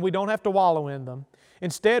for them, and we don't have to wallow in them.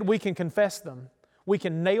 Instead, we can confess them. We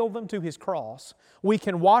can nail them to His cross. We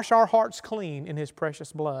can wash our hearts clean in His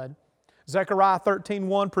precious blood. Zechariah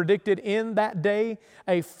 13:1 predicted, "In that day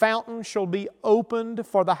a fountain shall be opened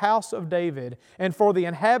for the house of David and for the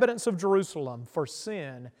inhabitants of Jerusalem for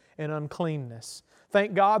sin and uncleanness."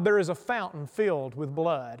 Thank God there is a fountain filled with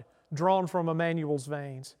blood drawn from Emmanuel's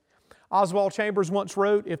veins. Oswald Chambers once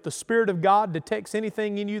wrote, "If the Spirit of God detects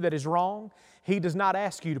anything in you that is wrong, He does not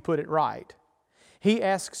ask you to put it right. He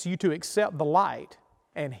asks you to accept the light,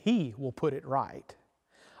 and He will put it right."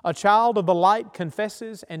 A child of the light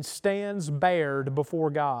confesses and stands bared before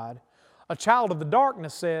God. A child of the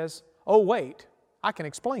darkness says, "Oh wait, I can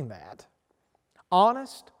explain that."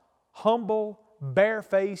 Honest, humble,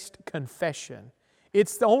 barefaced confession.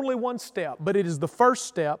 It's the only one step, but it is the first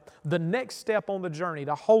step, the next step on the journey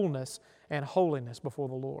to wholeness and holiness before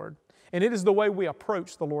the Lord. And it is the way we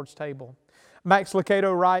approach the Lord's table. Max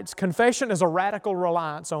Lucado writes, "Confession is a radical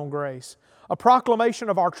reliance on grace, a proclamation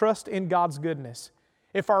of our trust in God's goodness.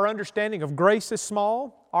 If our understanding of grace is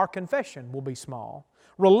small, our confession will be small,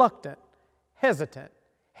 reluctant, hesitant,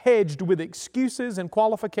 hedged with excuses and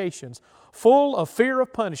qualifications, full of fear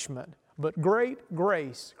of punishment. But great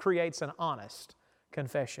grace creates an honest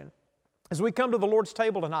confession." As we come to the Lord's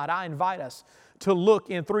table tonight, I invite us to look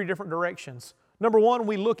in 3 different directions. Number 1,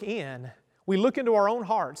 we look in. We look into our own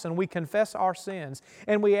hearts and we confess our sins.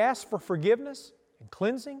 And we ask for forgiveness and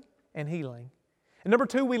cleansing and healing. And number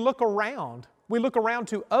 2, we look around. We look around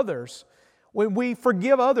to others. When we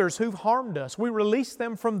forgive others who've harmed us, we release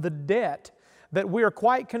them from the debt that we are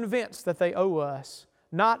quite convinced that they owe us.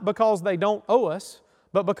 Not because they don't owe us,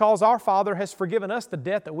 but because our Father has forgiven us the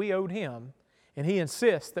debt that we owed Him. And He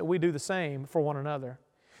insists that we do the same for one another.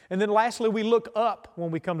 And then lastly, we look up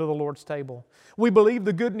when we come to the Lord's table. We believe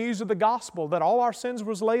the good news of the gospel, that all our sins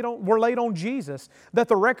were laid on Jesus, that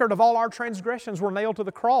the record of all our transgressions were nailed to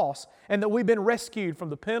the cross, and that we've been rescued from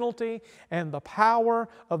the penalty and the power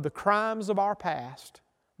of the crimes of our past.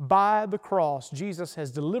 By the cross, Jesus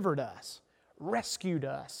has delivered us, rescued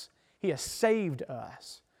us. He has saved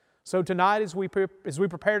us. So tonight, as we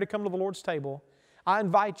prepare to come to the Lord's table, I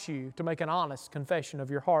invite you to make an honest confession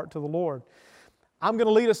of your heart to the Lord. I'm going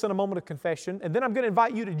to lead us in a moment of confession, and then I'm going to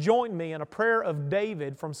invite you to join me in a prayer of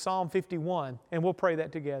David from Psalm 51, and we'll pray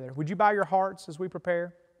that together. Would you bow your hearts as we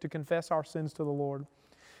prepare to confess our sins to the Lord?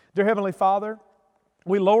 Dear Heavenly Father,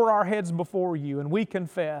 we lower our heads before You, and we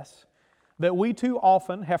confess that we too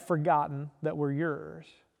often have forgotten that we're Yours.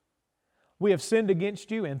 We have sinned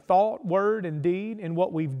against You in thought, word, and deed, in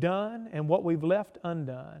what we've done and what we've left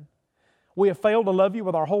undone. We have failed to love You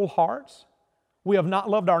with our whole hearts. We have not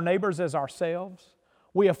loved our neighbors as ourselves.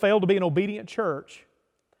 We have failed to be an obedient church.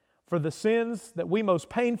 For the sins that we most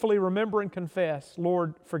painfully remember and confess,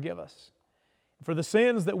 Lord, forgive us. For the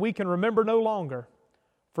sins that we can remember no longer,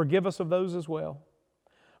 forgive us of those as well.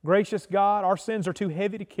 Gracious God, our sins are too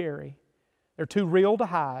heavy to carry. They're too real to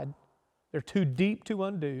hide. They're too deep to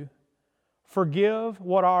undo. Forgive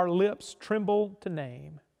what our lips tremble to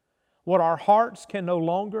name, what our hearts can no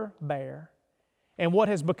longer bear, and what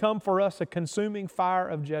has become for us a consuming fire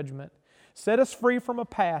of judgment. Set us free from a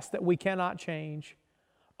past that we cannot change.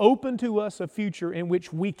 Open to us a future in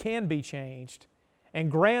which we can be changed,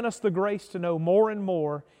 and grant us the grace to know more and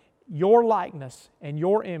more Your likeness and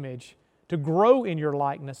Your image, to grow in Your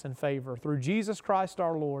likeness and favor through Jesus Christ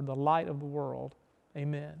our Lord, the light of the world.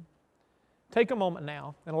 Amen. Take a moment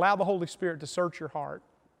now and allow the Holy Spirit to search your heart.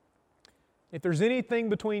 If there's anything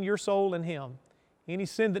between your soul and Him, any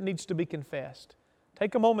sin that needs to be confessed,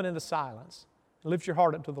 take a moment in the silence and lift your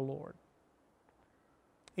heart up to the Lord.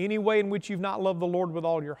 Any way in which you've not loved the Lord with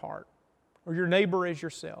all your heart, or your neighbor as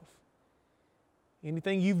yourself,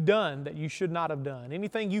 anything you've done that you should not have done,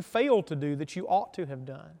 anything you failed to do that you ought to have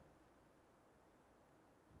done.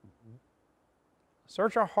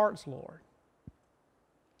 Search our hearts, Lord.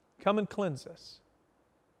 Come and cleanse us.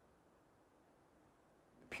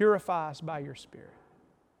 Purify us by your Spirit.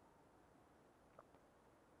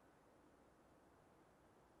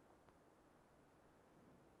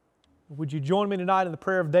 Would you join me tonight in the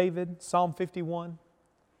prayer of David, Psalm 51?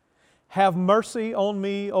 Have mercy on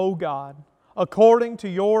me, O God, according to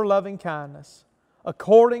your loving kindness,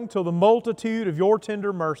 according to the multitude of your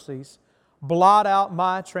tender mercies. Blot out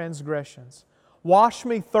my transgressions. Wash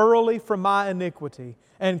me thoroughly from my iniquity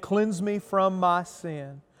and cleanse me from my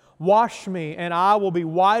sin. Wash me, and I will be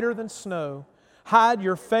whiter than snow. Hide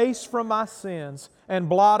your face from my sins and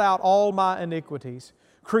blot out all my iniquities.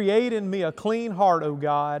 Create in me a clean heart, O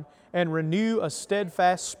God, and renew a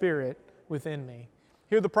steadfast spirit within me.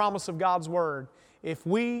 Hear the promise of God's Word. If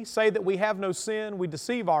we say that we have no sin, we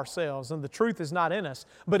deceive ourselves and the truth is not in us.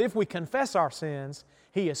 But if we confess our sins,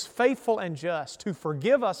 He is faithful and just to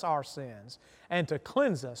forgive us our sins and to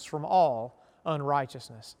cleanse us from all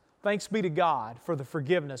unrighteousness. Thanks be to God for the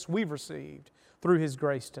forgiveness we've received through His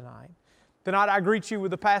grace tonight. Tonight I greet you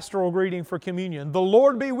with a pastoral greeting for communion. The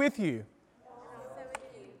Lord be with you.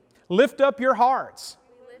 Lift up your hearts.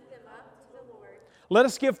 Let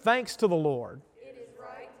us give thanks to the Lord. It is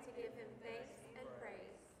right to give Him thanks and praise.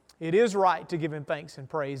 It is right to give Him thanks and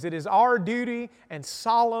praise. It is our duty and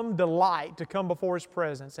solemn delight to come before His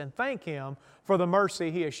presence and thank Him for the mercy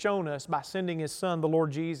He has shown us by sending His Son, the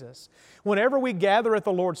Lord Jesus. Whenever we gather at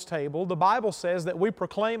the Lord's table, the Bible says that we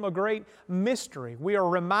proclaim a great mystery. We are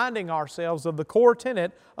reminding ourselves of the core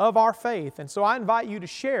tenet of our faith. And so I invite you to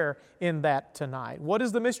share in that tonight. What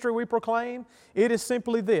is the mystery we proclaim? It is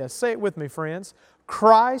simply this. Say it with me, friends.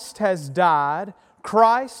 Christ has died.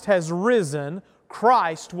 Christ has risen.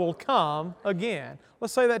 Christ will come again.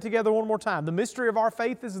 Let's say that together one more time. The mystery of our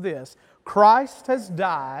faith is this. Christ has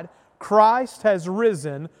died. Christ has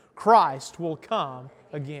risen. Christ will come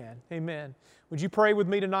again. Amen. Would you pray with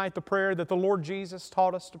me tonight the prayer that the Lord Jesus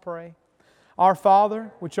taught us to pray? Our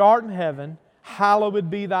Father, which art in heaven, hallowed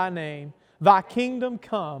be Thy name. Thy kingdom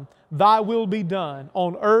come, Thy will be done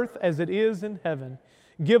on earth as it is in heaven.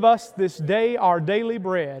 Give us this day our daily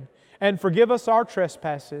bread, and forgive us our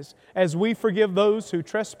trespasses, as we forgive those who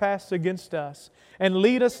trespass against us. And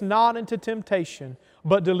lead us not into temptation,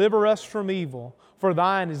 but deliver us from evil. For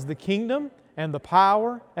Thine is the kingdom, and the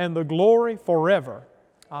power, and the glory forever.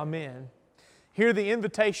 Amen. Hear the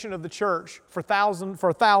invitation of the church for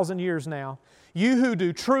a thousand years now. You who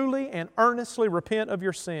do truly and earnestly repent of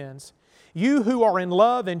your sins, you who are in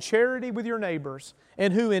love and charity with your neighbors,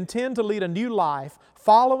 and who intend to lead a new life,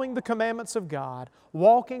 following the commandments of God,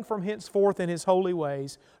 walking from henceforth in His holy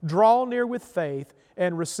ways, draw near with faith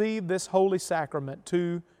and receive this holy sacrament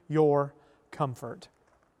to your comfort.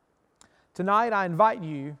 Tonight I invite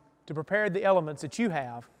you to prepare the elements that you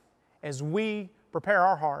have as we prepare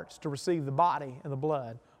our hearts to receive the body and the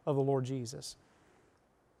blood of the Lord Jesus.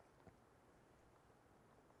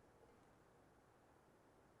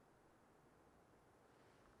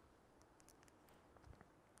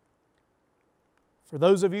 For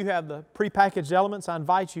those of you who have the prepackaged elements, I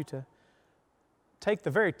invite you to take the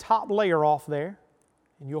very top layer off there,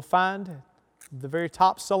 and you'll find the very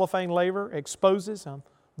top cellophane layer exposes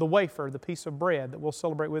the wafer, the piece of bread that we'll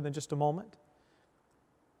celebrate with in just a moment.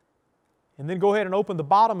 And then go ahead and open the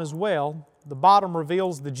bottom as well. The bottom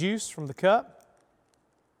reveals the juice from the cup.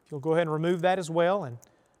 If you'll go ahead and remove that as well and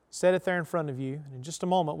set it there in front of you. And in just a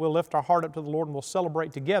moment, we'll lift our heart up to the Lord and we'll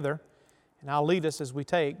celebrate together. And I'll lead us as we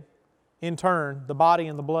take, in turn, the body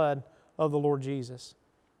and the blood of the Lord Jesus.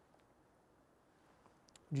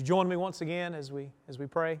 Would you join me once again as we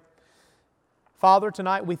pray? Father,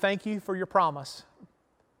 tonight we thank You for Your promise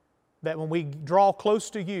that when we draw close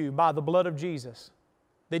to You by the blood of Jesus,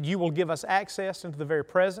 that You will give us access into the very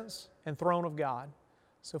presence and throne of God.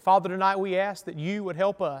 So Father, tonight we ask that You would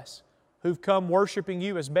help us who've come worshiping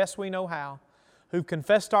You as best we know how, who've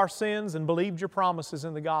confessed our sins and believed Your promises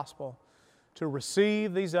in the gospel, to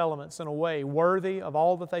receive these elements in a way worthy of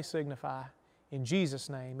all that they signify. In Jesus'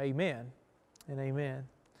 name, amen and amen.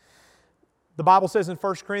 The Bible says in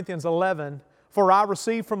 1 Corinthians 11, "For I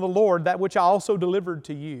received from the Lord that which I also delivered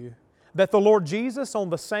to you, that the Lord Jesus, on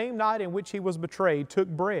the same night in which He was betrayed, took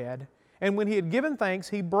bread, and when He had given thanks,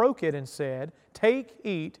 He broke it and said, 'Take,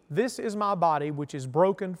 eat, this is my body which is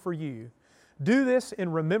broken for you. Do this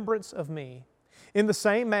in remembrance of me.' In the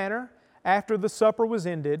same manner, after the supper was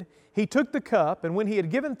ended, He took the cup, and when He had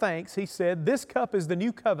given thanks, He said, 'This cup is the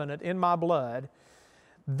new covenant in my blood.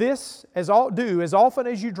 This do as often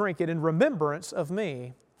as you drink it in remembrance of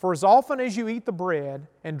me. For as often as you eat the bread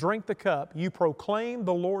and drink the cup, you proclaim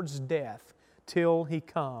the Lord's death till He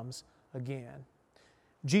comes again.'"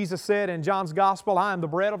 Jesus said in John's Gospel, "I am the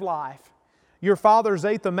bread of life. Your fathers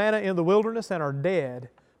ate the manna in the wilderness and are dead.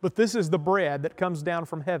 But this is the bread that comes down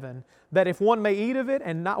from heaven, that if one may eat of it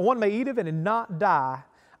and not die.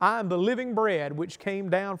 I am the living bread which came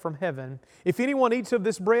down from heaven. If anyone eats of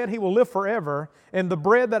this bread, he will live forever. And the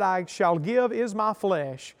bread that I shall give is my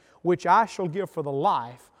flesh, which I shall give for the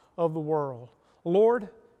life of the world. Lord,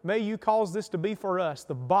 may You cause this to be for us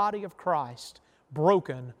the body of Christ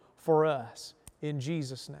broken for us in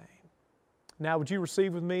Jesus' name. Now would you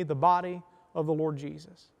receive with me the body of the Lord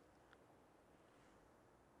Jesus?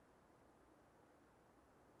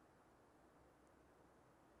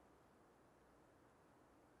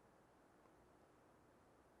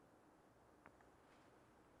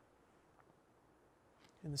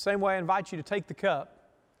 In the same way, I invite you to take the cup.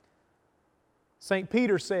 St.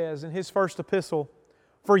 Peter says in his first epistle,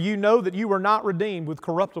 "For you know that you were not redeemed with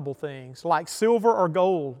corruptible things, like silver or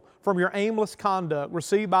gold, from your aimless conduct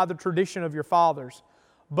received by the tradition of your fathers,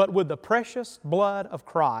 but with the precious blood of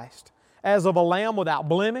Christ, as of a lamb without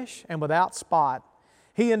blemish and without spot.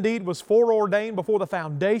 He indeed was foreordained before the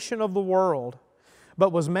foundation of the world,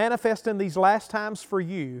 but was manifest in these last times for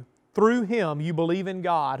you. Through Him you believe in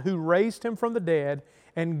God, who raised Him from the dead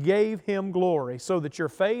and gave Him glory, so that your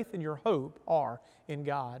faith and your hope are in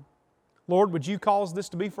God." Lord, would You cause this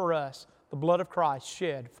to be for us, the blood of Christ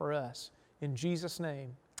shed for us. In Jesus'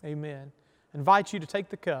 name, amen. I invite you to take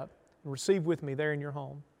the cup and receive with me there in your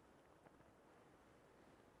home.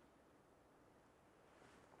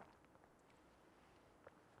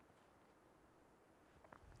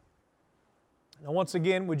 Now once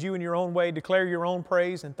again, would you in your own way declare your own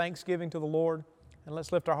praise and thanksgiving to the Lord? And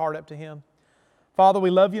let's lift our heart up to Him. Father, we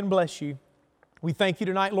love You and bless You. We thank You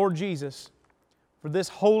tonight, Lord Jesus, for this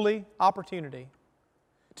holy opportunity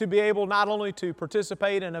to be able not only to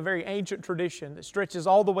participate in a very ancient tradition that stretches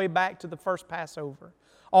all the way back to the first Passover,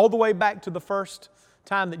 all the way back to the first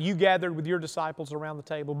time that You gathered with Your disciples around the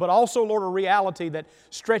table, but also, Lord, a reality that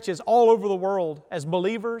stretches all over the world as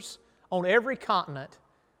believers on every continent,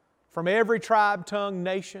 from every tribe, tongue,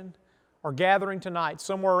 nation, are gathering tonight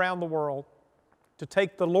somewhere around the world to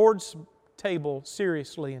take the Lord's table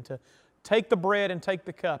seriously and to take the bread and take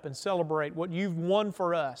the cup and celebrate what You've won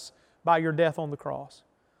for us by Your death on the cross.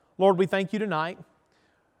 Lord, we thank You tonight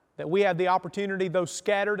that we have the opportunity, though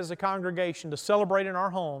scattered as a congregation, to celebrate in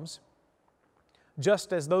our homes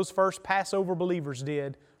just as those first Passover believers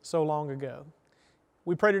did so long ago.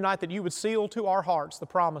 We pray tonight that You would seal to our hearts the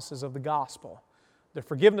promises of the gospel, the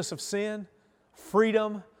forgiveness of sin,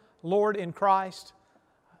 freedom, Lord, in Christ,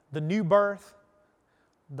 the new birth,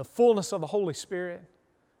 the fullness of the Holy Spirit,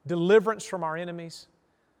 deliverance from our enemies,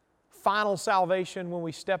 final salvation when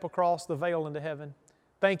we step across the veil into heaven.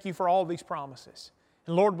 Thank You for all these promises.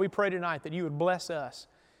 And Lord, we pray tonight that You would bless us.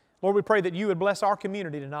 Lord, we pray that You would bless our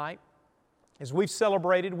community tonight. As we've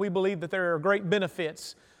celebrated, we believe that there are great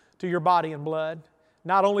benefits to Your body and blood,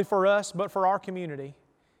 not only for us, but for our community.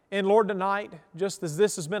 And Lord, tonight, just as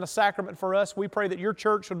this has been a sacrament for us, we pray that Your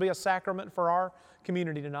church would be a sacrament for our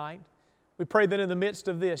community tonight. We pray that in the midst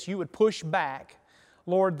of this, You would push back,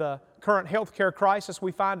 Lord, the current healthcare crisis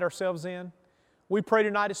we find ourselves in. We pray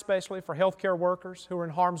tonight especially for healthcare workers who are in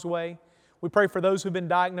harm's way. We pray for those who've been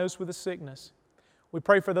diagnosed with a sickness. We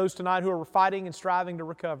pray for those tonight who are fighting and striving to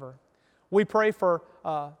recover. We pray for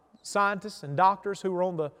scientists and doctors who are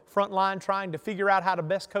on the front line trying to figure out how to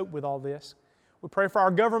best cope with all this. We pray for our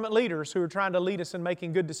government leaders who are trying to lead us in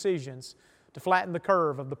making good decisions to flatten the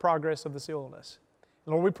curve of the progress of this illness.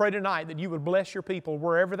 And Lord, we pray tonight that You would bless Your people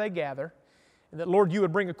wherever they gather, and that, Lord, You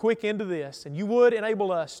would bring a quick end to this, and You would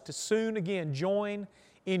enable us to soon again join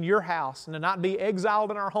in Your house and to not be exiled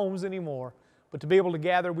in our homes anymore, but to be able to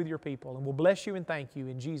gather with Your people. And we'll bless You and thank You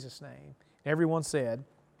in Jesus' name. And everyone said,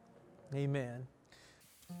 amen.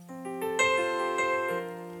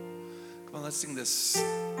 Come on, let's sing this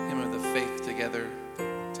hymn of the faith together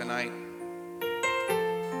tonight.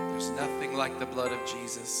 There's nothing like the blood of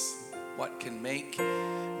Jesus. What can make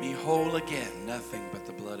me whole again? Nothing but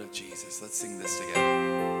the blood of Jesus. Let's sing this together.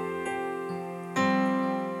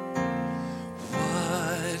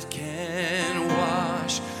 What can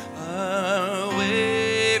wash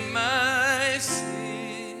away my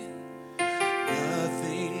sin?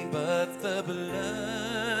 Nothing but the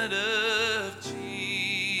blood of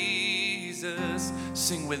Jesus.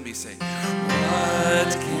 Sing with me, say,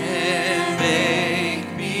 what can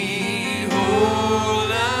make me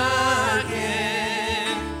whole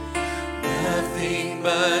again? Nothing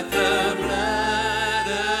but the blood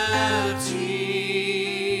of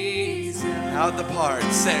Jesus. Out the part,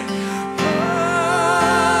 say,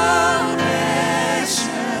 how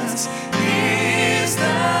precious is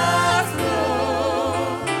the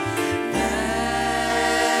flow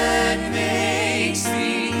that makes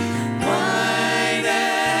me white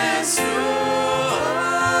as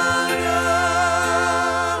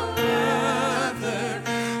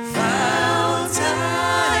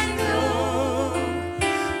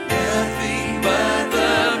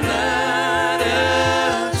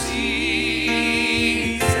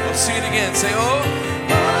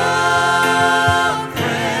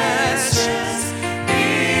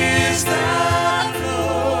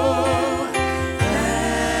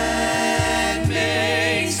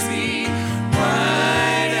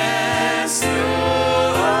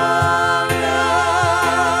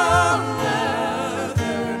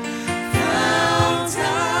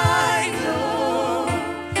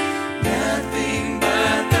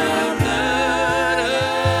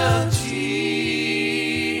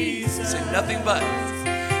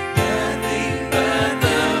nothing but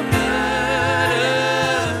the blood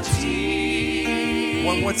of Jesus.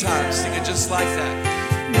 One more time, sing it just like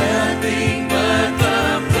that. Nothing but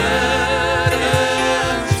the blood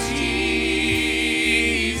of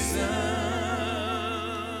Jesus.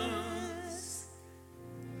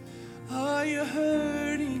 Are you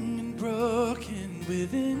hurting and broken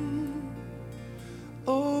within?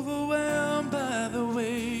 Overwhelmed by the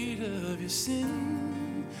weight of your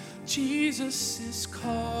sin? Jesus is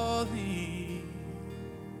calling.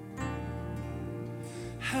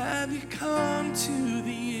 Have you come to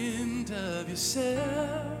the end of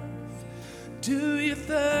yourself? Do you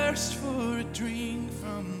thirst for a drink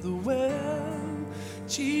from the well?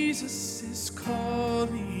 Jesus is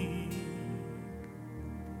calling.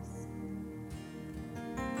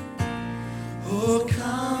 Oh,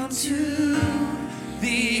 come to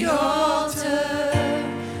the altar.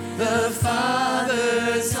 The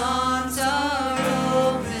Father's arms are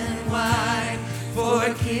open wide.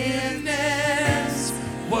 Forgiveness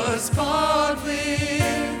was bought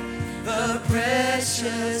with the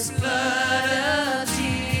precious blood of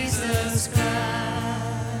Jesus Christ.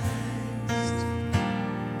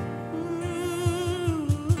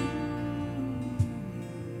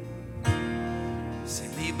 Say,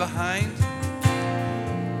 leave behind.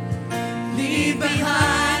 Leave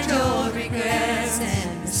behind your regrets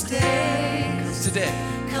and mistakes. Today.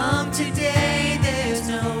 Come today, there's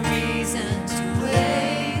no reason to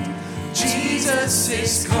wait. Jesus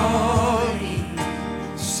is calling.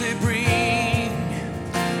 Say,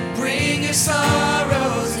 bring your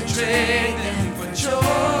sorrows and trade them for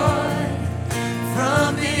joy.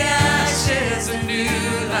 From the ashes a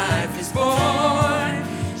new life is born.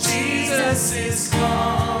 Jesus is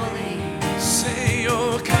calling. Say,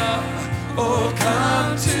 oh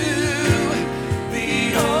come to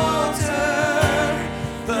the altar.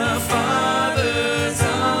 The Father's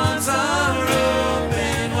arms are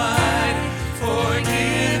open wide.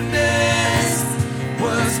 Forgiveness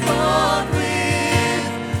was bought with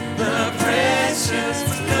the precious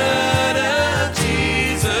blood of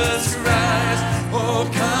Jesus Christ. Oh,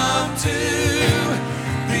 come to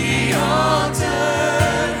the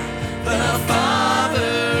altar. The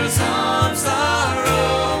Father's arms are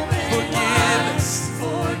open.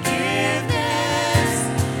 Forgiveness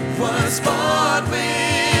was bought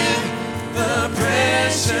with the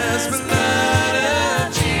precious blood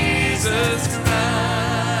of Jesus Christ.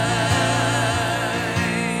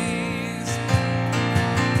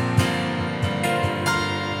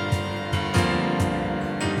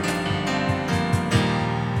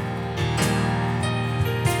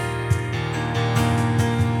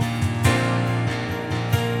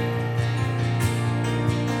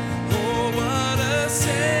 Oh, what a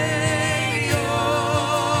Savior.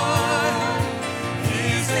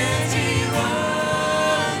 Isn't He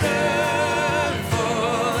wonderful?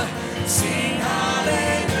 Sing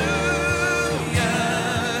hallelujah.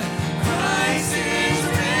 Christ is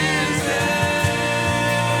risen.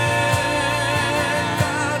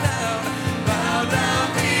 Bow down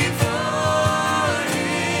before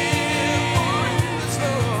Him.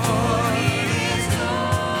 For He is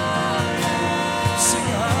Lord. Sing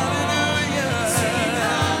hallelujah. Sing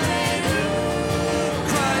hallelujah.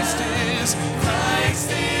 Christ is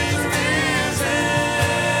risen.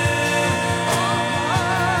 Oh,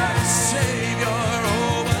 what a Savior.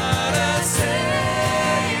 Oh, what a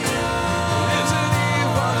Savior. Isn't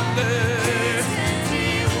He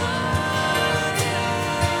wonderful?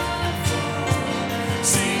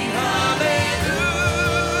 Sing hallelujah.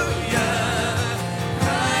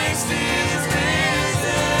 Christ is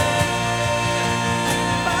risen.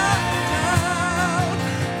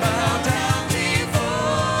 Bow down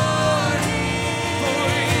before Him, for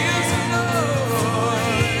He is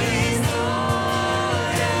Lord.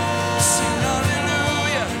 Sing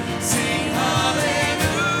hallelujah, sing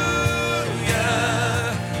hallelujah.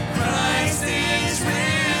 Christ is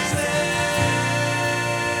risen.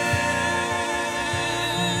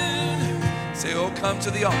 Say, oh, come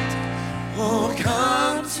to the altar. Oh,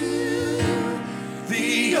 come to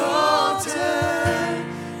the altar.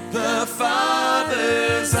 The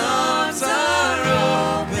Father's arms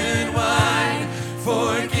are open wide.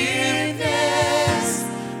 Forgiveness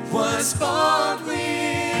was bought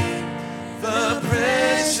with the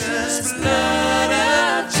precious blood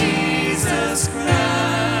of Jesus Christ.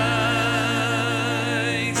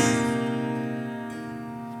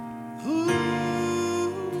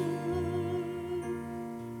 Ooh.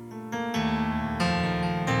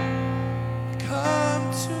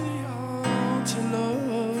 Come to the altar,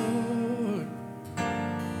 Lord.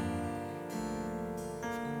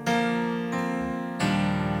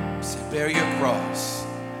 bear your cross.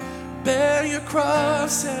 Bear your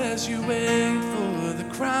cross as you wait for the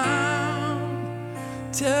crown.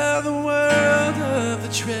 Tell the world of the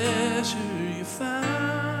treasure you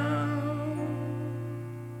found.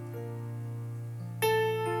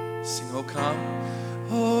 Sing, oh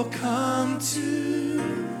come to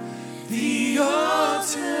the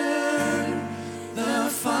altar. The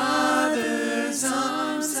Father's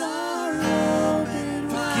arms are open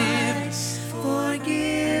wide.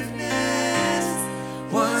 Forgiveness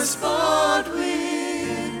was bought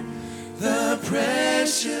with the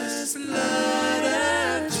precious blood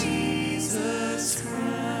of Jesus Christ.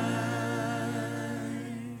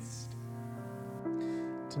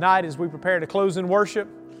 Tonight, as we prepare to close in worship,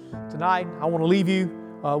 tonight I want to leave you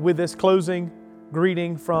with this closing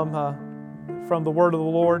greeting from the word of the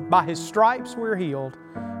Lord. By His stripes we are healed.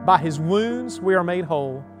 By His wounds we are made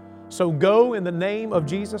whole. So go in the name of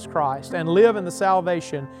Jesus Christ and live in the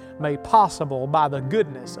salvation made possible by the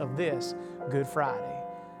goodness of this Good Friday.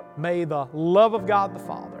 May the love of God the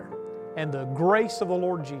Father and the grace of the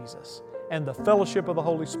Lord Jesus and the fellowship of the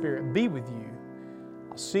Holy Spirit be with you.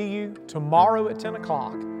 I'll see you tomorrow at 10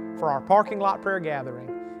 o'clock for our parking lot prayer gathering,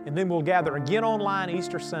 and then we'll gather again online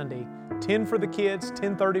Easter Sunday, 10 for the kids,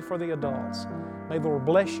 10:30 for the adults. May the Lord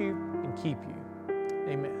bless you and keep you.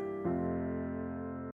 Amen.